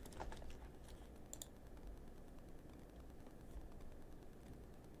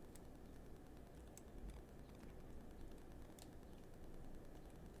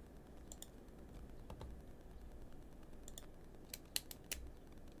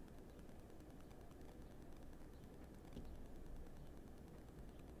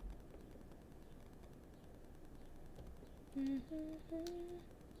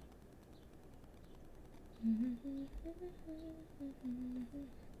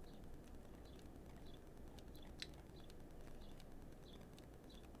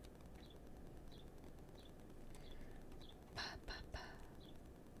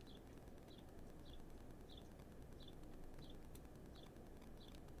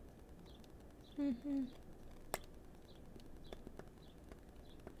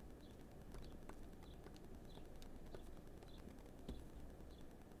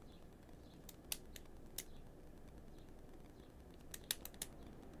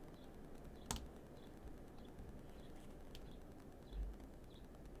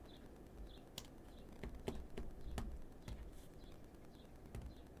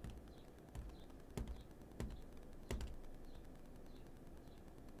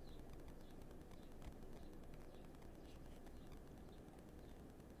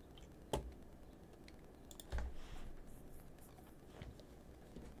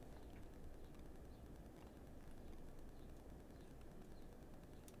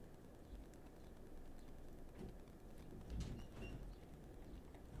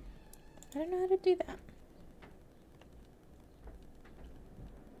 I don't know how to do that.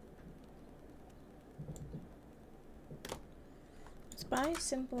 Let's buy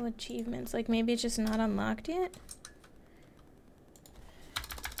simple achievements. Like maybe it's just not unlocked yet.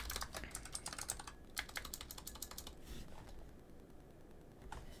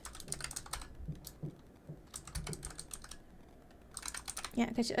 Yeah,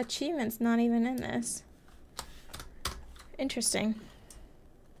 because achievement's not even in this. Interesting.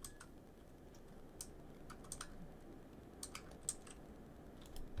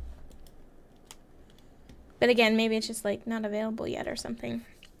 But again, maybe it's just like not available yet or something.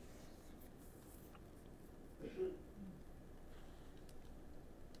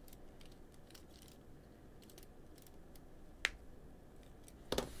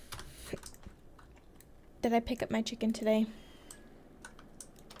 Did I pick up my chicken today?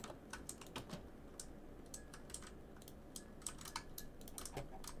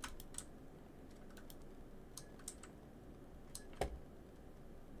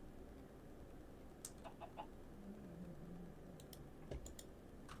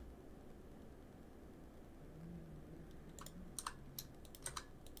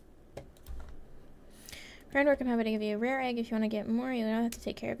 Friend working how to give you a rare egg. If you want to get more, you don't have to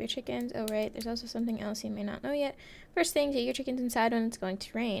take care of your chickens. Oh, right. There's also something else you may not know yet. First thing, take your chickens inside when it's going to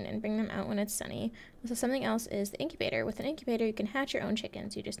rain and bring them out when it's sunny. Also, something else is the incubator. With an incubator, you can hatch your own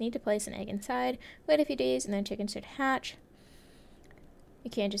chickens. You just need to place an egg inside, wait a few days, and then chickens should hatch.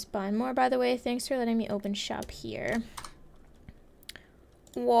 You can't just buy more, by the way. Thanks for letting me open shop here.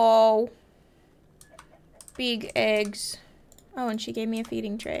 Whoa. Big eggs. Oh, and she gave me a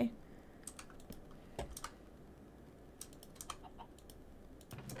feeding tray.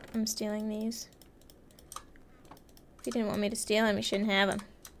 I'm stealing these. If you didn't want me to steal them, you shouldn't have them.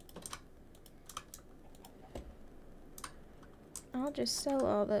 I'll just sell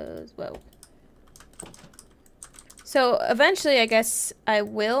all those. Whoa. So eventually, I guess I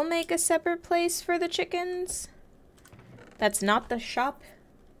will make a separate place for the chickens. That's not the shop,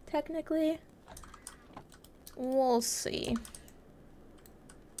 technically. We'll see.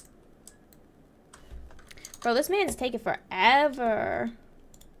 Bro, this man's taking forever.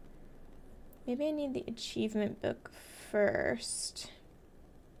 Maybe I need the achievement book first.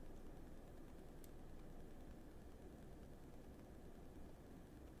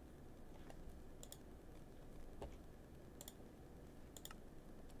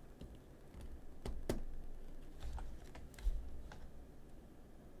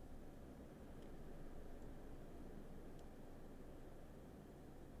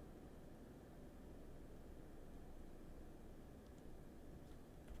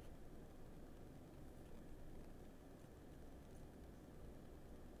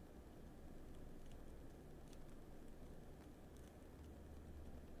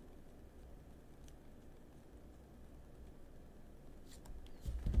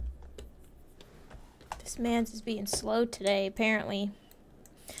 This man's is being slow today, apparently.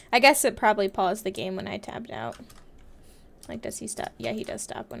 I guess it probably paused the game when I tabbed out. Like, does he stop? Yeah, he does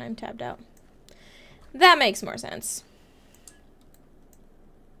stop when I'm tabbed out. That makes more sense.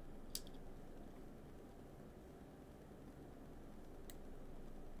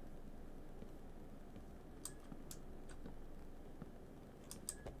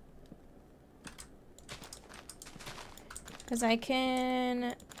 Because I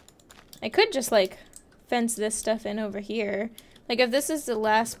could just, like, fence this stuff in over here. Like, if this is the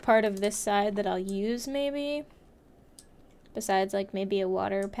last part of this side that I'll use, maybe. Besides, like, maybe a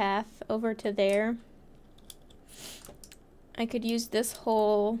water path over to there. I could use this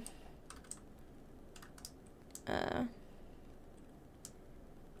whole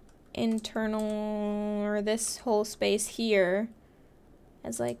internal, or this whole space here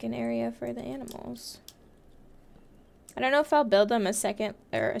as like an area for the animals. I don't know if I'll build them a second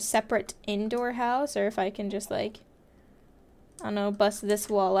or a separate indoor house, or if I can just like, I don't know, bust this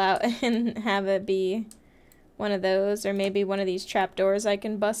wall out and have it be one of those, or maybe one of these trapdoors I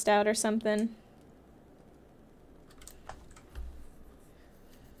can bust out or something.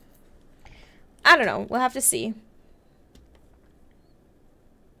 I don't know. We'll have to see.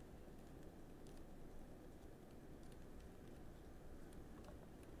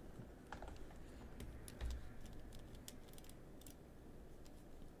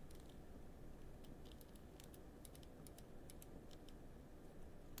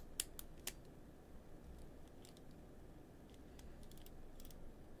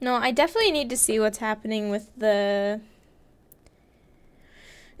 No, I definitely need to see what's happening with it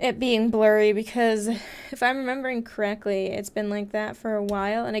being blurry, because if I'm remembering correctly, it's been like that for a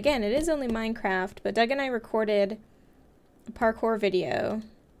while. And again, it is only Minecraft, but Doug and I recorded a parkour video.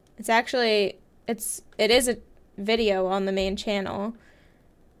 It is a video on the main channel,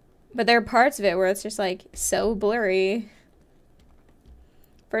 but there are parts of it where it's just like so blurry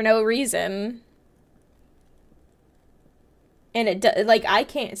for no reason. And like, I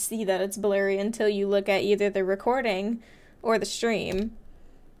can't see that it's blurry until you look at either the recording or the stream.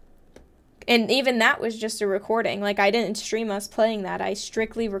 And even that was just a recording. Like, I didn't stream us playing that. I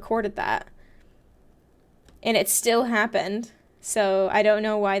strictly recorded that. And it still happened. So I don't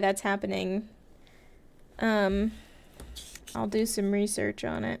know why that's happening. I'll do some research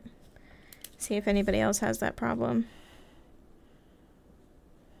on it. See if anybody else has that problem.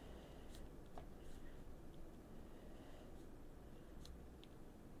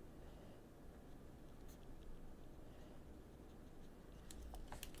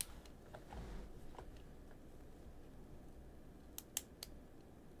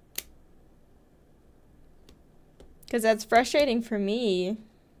 Because that's frustrating for me,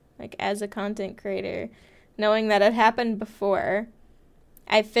 like, as a content creator, knowing that it happened before.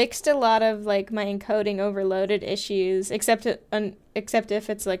 I fixed a lot of, like, my encoding overloaded issues, except if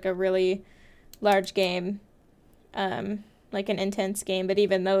it's, like, a really large game, like an intense game. But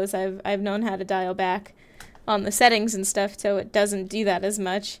even those, I've known how to dial back on the settings and stuff so it doesn't do that as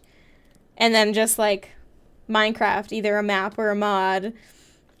much. And then just, like, Minecraft, either a map or a mod,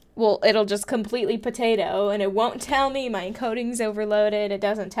 well, it'll just completely potato, and it won't tell me my encoding's overloaded. It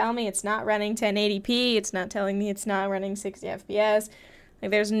doesn't tell me it's not running 1080p. It's not telling me it's not running 60 FPS.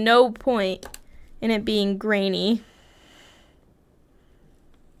 Like, there's no point in it being grainy.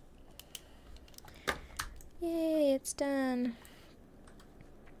 Yay, it's done.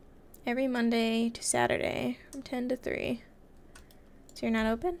 Every Monday to Saturday from 10 to 3. So you're not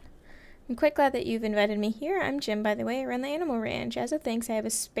open? I'm quite glad that you've invited me here. I'm Jim, by the way. I run the animal ranch. As a thanks, I have a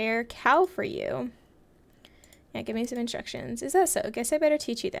spare cow for you. Yeah, give me some instructions. Is that so? Guess I better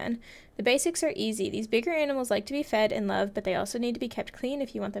teach you then. The basics are easy. These bigger animals like to be fed and loved, but they also need to be kept clean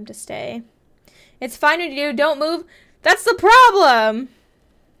if you want them to stay. It's fine to do. Don't move. That's the problem!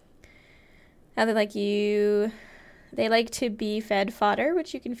 Now they like to be fed fodder,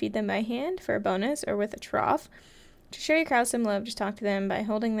 which you can feed them by hand for a bonus or with a trough. To show your cows some love, just talk to them by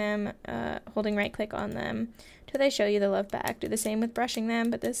holding right click on them till they show you the love back. Do the same with brushing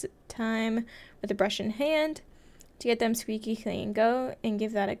them, but this time with a brush in hand to get them squeaky clean. Go and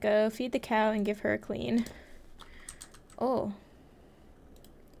give that a go. Feed the cow and give her a clean. Oh.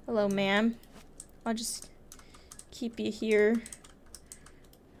 Hello, ma'am. I'll just keep you here.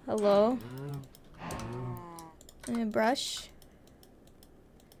 Hello. And brush.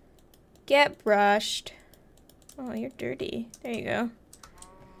 Get brushed. Oh, you're dirty. There you go.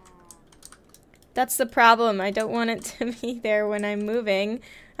 That's the problem. I don't want it to be there when I'm moving.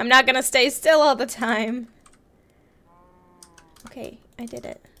 I'm not gonna stay still all the time. Okay, I did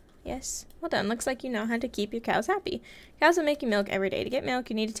it. Yes. Well done. Looks like you know how to keep your cows happy. Cows will make you milk every day. To get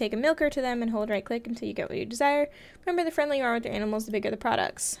milk, you need to take a milker to them and hold right click until you get what you desire. Remember, the friendlier you are with your animals, the bigger the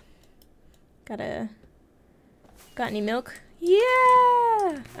products. Got any milk?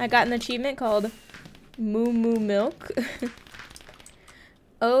 Yeah! I got an achievement called Moo Moo Milk.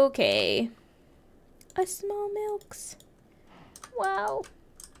 Okay. A small milks. Wow.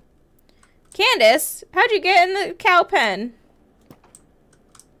 Candace, how'd you get in the cow pen?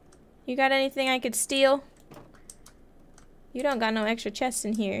 You got anything I could steal? You don't got no extra chests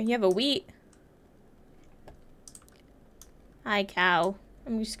in here. You have a wheat. Hi, cow.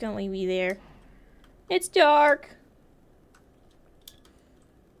 I'm just gonna leave you there. It's dark.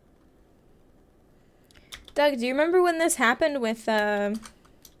 Doug, do you remember when this happened with the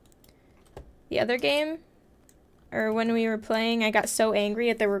other game? or when we were playing, I got so angry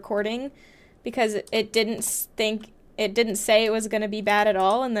at the recording because it didn't say it was going to be bad at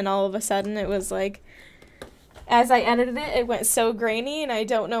all, and then all of a sudden it was like, as I edited it, it went so grainy, and I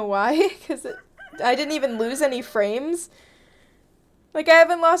don't know why, because I didn't even lose any frames. Like, I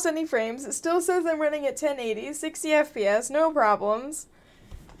haven't lost any frames. It still says I'm running at 1080, 60 FPS, no problems.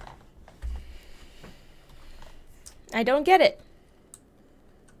 I don't get it.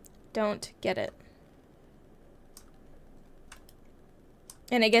 Don't get it.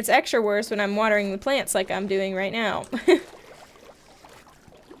 And it gets extra worse when I'm watering the plants like I'm doing right now.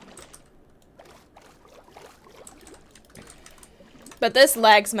 But this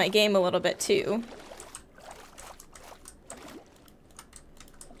lags my game a little bit too.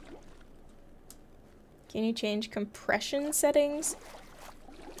 Can you change compression settings?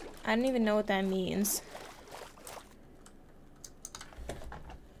 I don't even know what that means.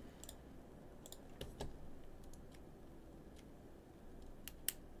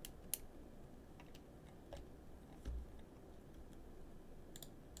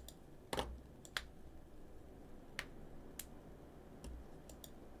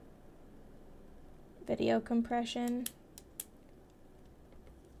 Video compression.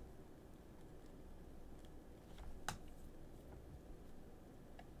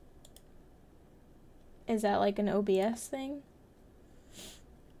 Is that like an OBS thing?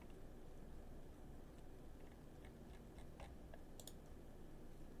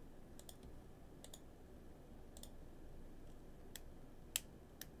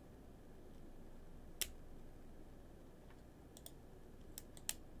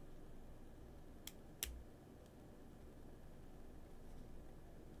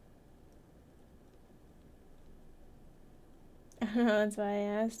 That's why I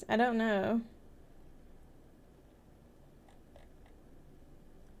asked. I don't know.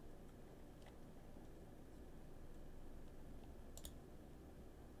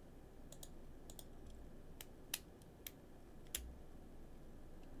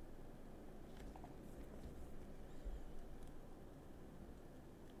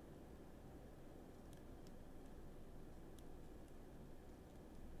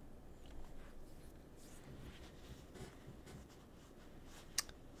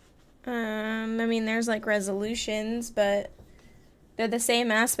 I mean, there's like resolutions, but they're the same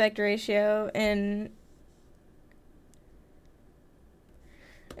aspect ratio, and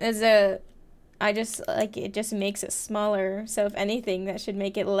I just like it just makes it smaller. So if anything, that should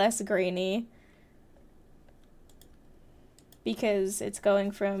make it less grainy, because it's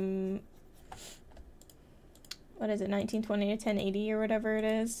going from, what is it, 1920 to 1080 or whatever it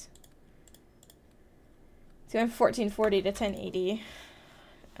is. It's going from 1440 to 1080.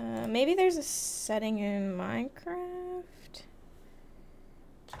 Maybe there's a setting in Minecraft.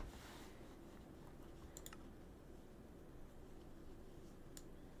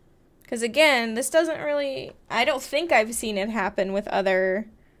 Because again, this doesn't really, I don't think I've seen it happen with other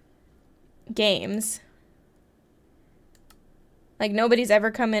games. Like, nobody's ever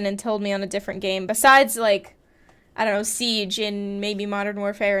come in and told me on a different game, besides, like, I don't know, Siege and maybe Modern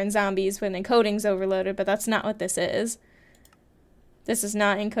Warfare and Zombies when encoding's overloaded, but that's not what this is. This is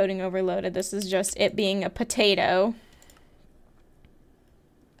not encoding overloaded. This is just it being a potato.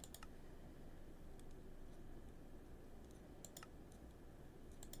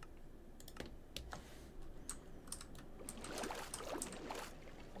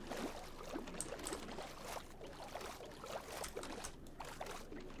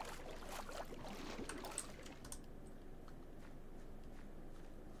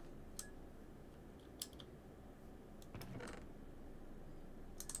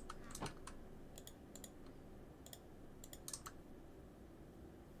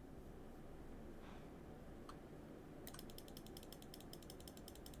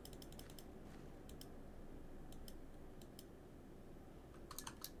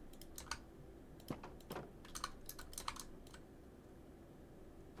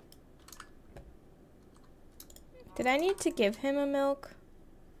 Did I need to give him a milk?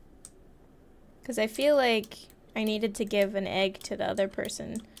 Because I feel like I needed to give an egg to the other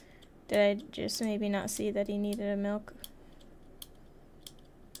person. Did I just maybe not see that he needed a milk?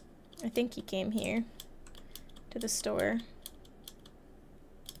 I think he came here to the store.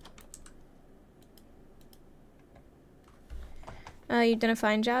 You've done a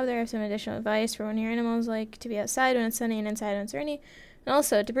fine job there. I have some additional advice for when your animals like to be outside when it's sunny and inside when it's rainy. And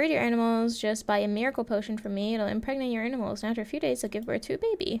also, to breed your animals, just buy a miracle potion from me. It'll impregnate your animals, and after a few days, they'll give birth to a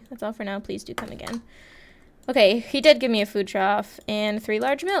baby. That's all for now. Please do come again. Okay, he did give me a food trough and 3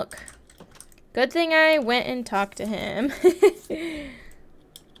 large milk. Good thing I went and talked to him.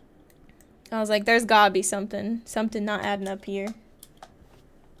 I was like, there's gotta be something not adding up here.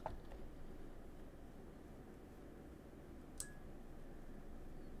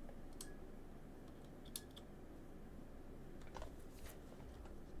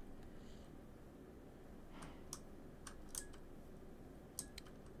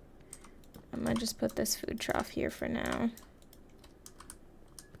 I'm gonna just put this food trough here for now,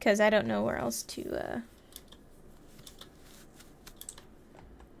 because I don't know where else to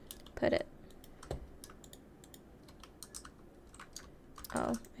put it.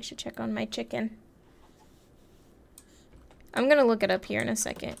 Oh, I should check on my chicken. I'm gonna look it up here in a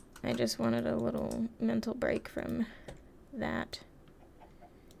second. I just wanted a little mental break from that.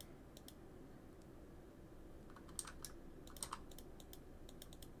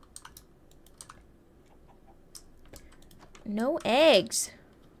 No eggs.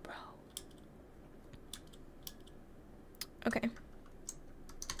 Bro. Okay.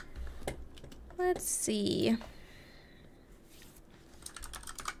 Let's see.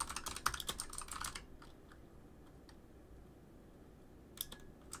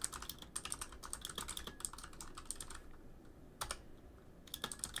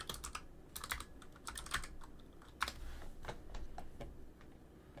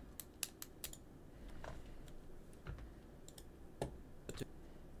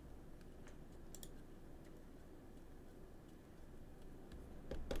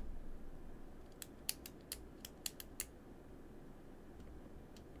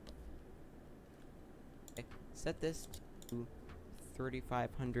 Set this to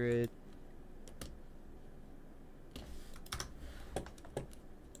 3,500.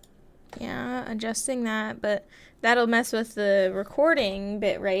 Yeah, adjusting that, but that'll mess with the recording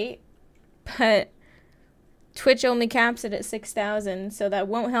bit rate. But Twitch only caps it at 6,000, so that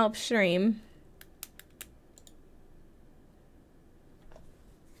won't help stream.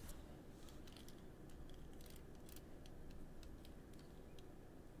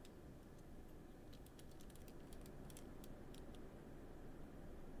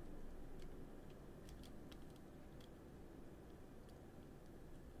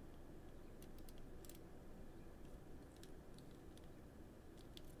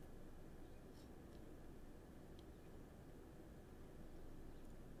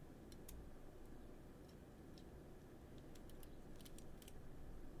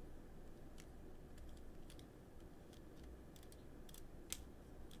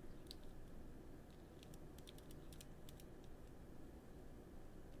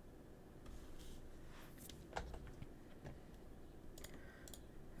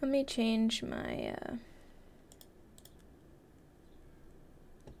 Let me change my,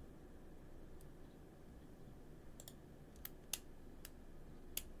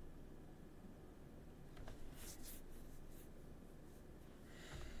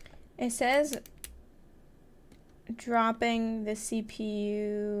 It says dropping the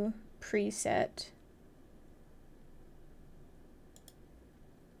CPU preset.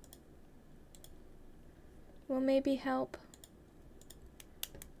 Will maybe help.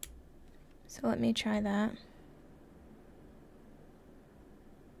 So let me try that.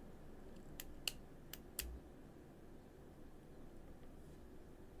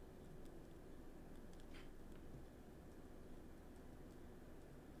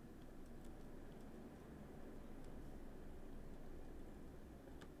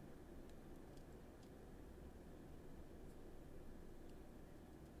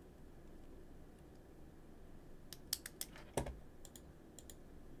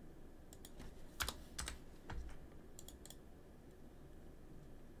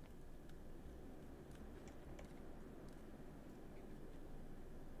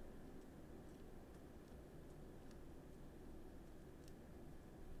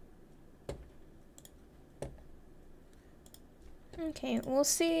 Okay, we'll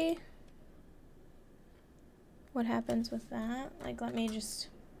see what happens with that. Like, let me just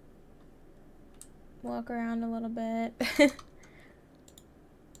walk around a little bit.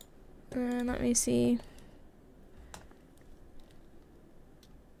 And let me see.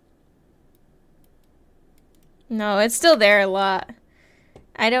 No, it's still there a lot.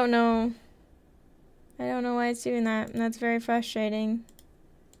 I don't know. I don't know why it's doing that, and that's very frustrating.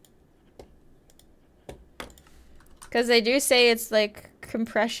 Because they do say it's like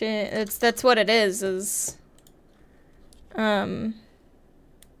compression. That's what it is it's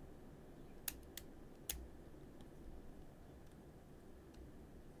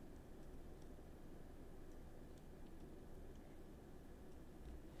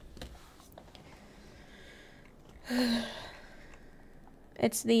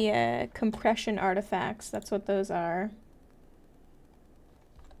the compression artifacts. That's what those are.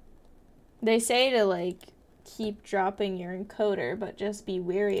 They say to, like, keep dropping your encoder, but just be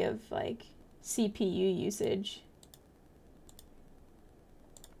wary of, like, CPU usage.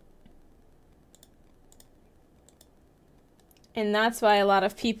 And that's why a lot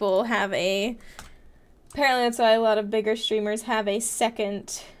of people have apparently that's why a lot of bigger streamers have a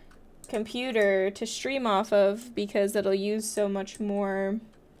second computer to stream off of, because it'll use so much more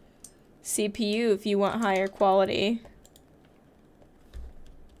CPU if you want higher quality.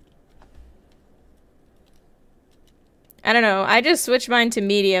 I don't know, I just switched mine to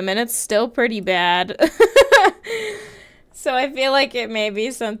medium and it's still pretty bad. So I feel like it may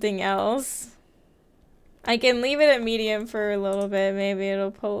be something else. I can leave it at medium for a little bit, maybe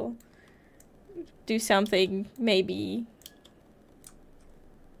it'll do something, maybe.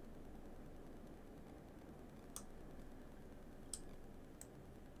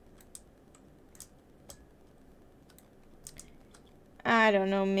 I don't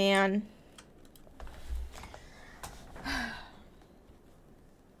know, man.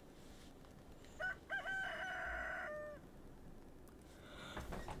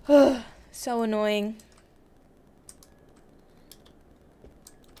 So annoying.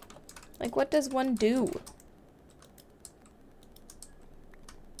 Like, what does one do?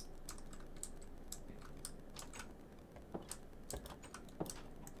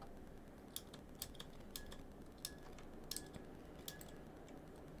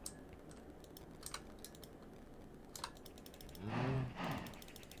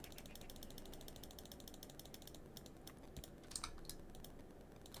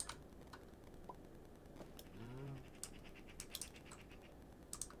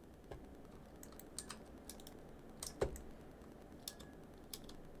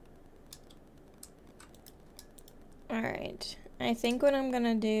 Alright, I think what I'm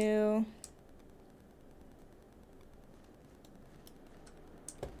gonna do...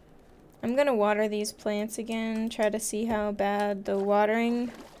 I'm gonna water these plants again, try to see how bad the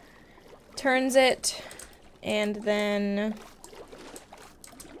watering turns it, and then...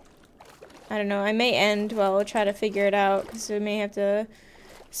 I don't know, I may end while we'll try to figure it out, because we may have to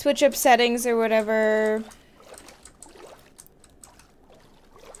switch up settings or whatever.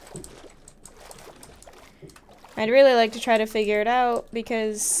 I'd really like to try to figure it out,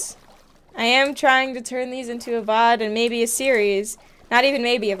 because I am trying to turn these into a VOD and maybe a series. Not even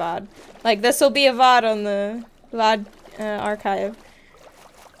maybe a VOD. Like, this will be a VOD on the VOD archive.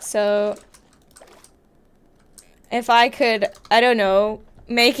 So, if I could, I don't know,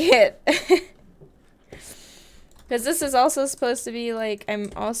 make it... Because this is also supposed to be, like, I'm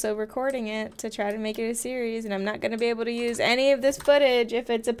also recording it to try to make it a series, and I'm not going to be able to use any of this footage if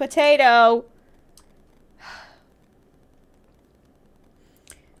it's a potato.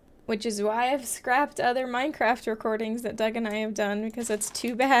 Which is why I've scrapped other Minecraft recordings that Doug and I have done, because it's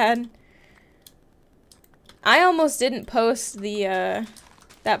too bad. I almost didn't post the,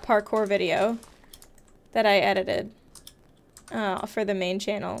 that parkour video that I edited for the main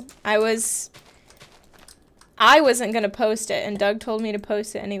channel. I wasn't gonna post it, and Doug told me to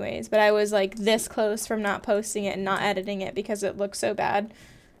post it anyways, but I was like this close from not posting it and not editing it because it looked so bad,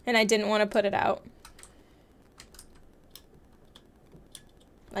 and I didn't want to put it out.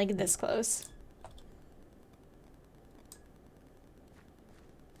 Like, this close.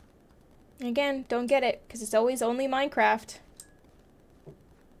 Again, don't get it, because it's always only Minecraft.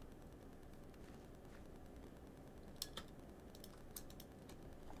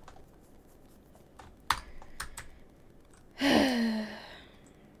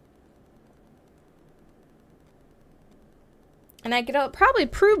 And I could probably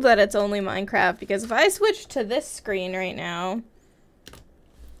prove that it's only Minecraft, because if I switch to this screen right now...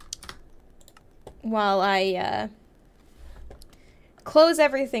 while I close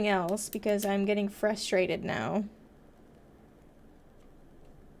everything else, because I'm getting frustrated now.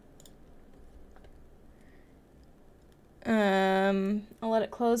 I'll let it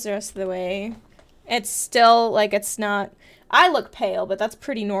close the rest of the way. It's still, like, it's not... I look pale, but that's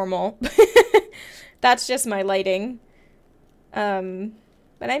pretty normal. That's just my lighting.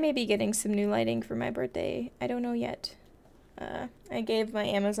 But I may be getting some new lighting for my birthday. I don't know yet. I gave my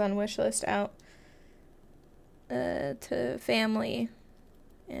Amazon wishlist out to family,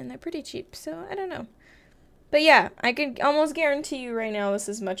 and they're pretty cheap, so I don't know. But yeah, I could almost guarantee you right now this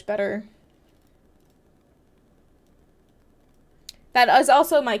is much better. That is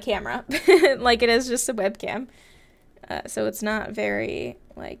also my camera. Like, it is just a webcam. So it's not very,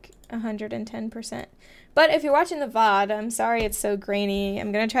 like, 110%. But if you're watching the VOD, I'm sorry it's so grainy.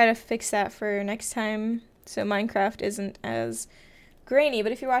 I'm gonna try to fix that for next time, so Minecraft isn't as grainy,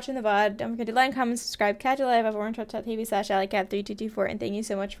 but if you're watching the VOD, don't forget to like, comment, subscribe, catch a live at orange.tv/alleycat3224, and thank you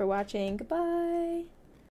so much for watching. Goodbye.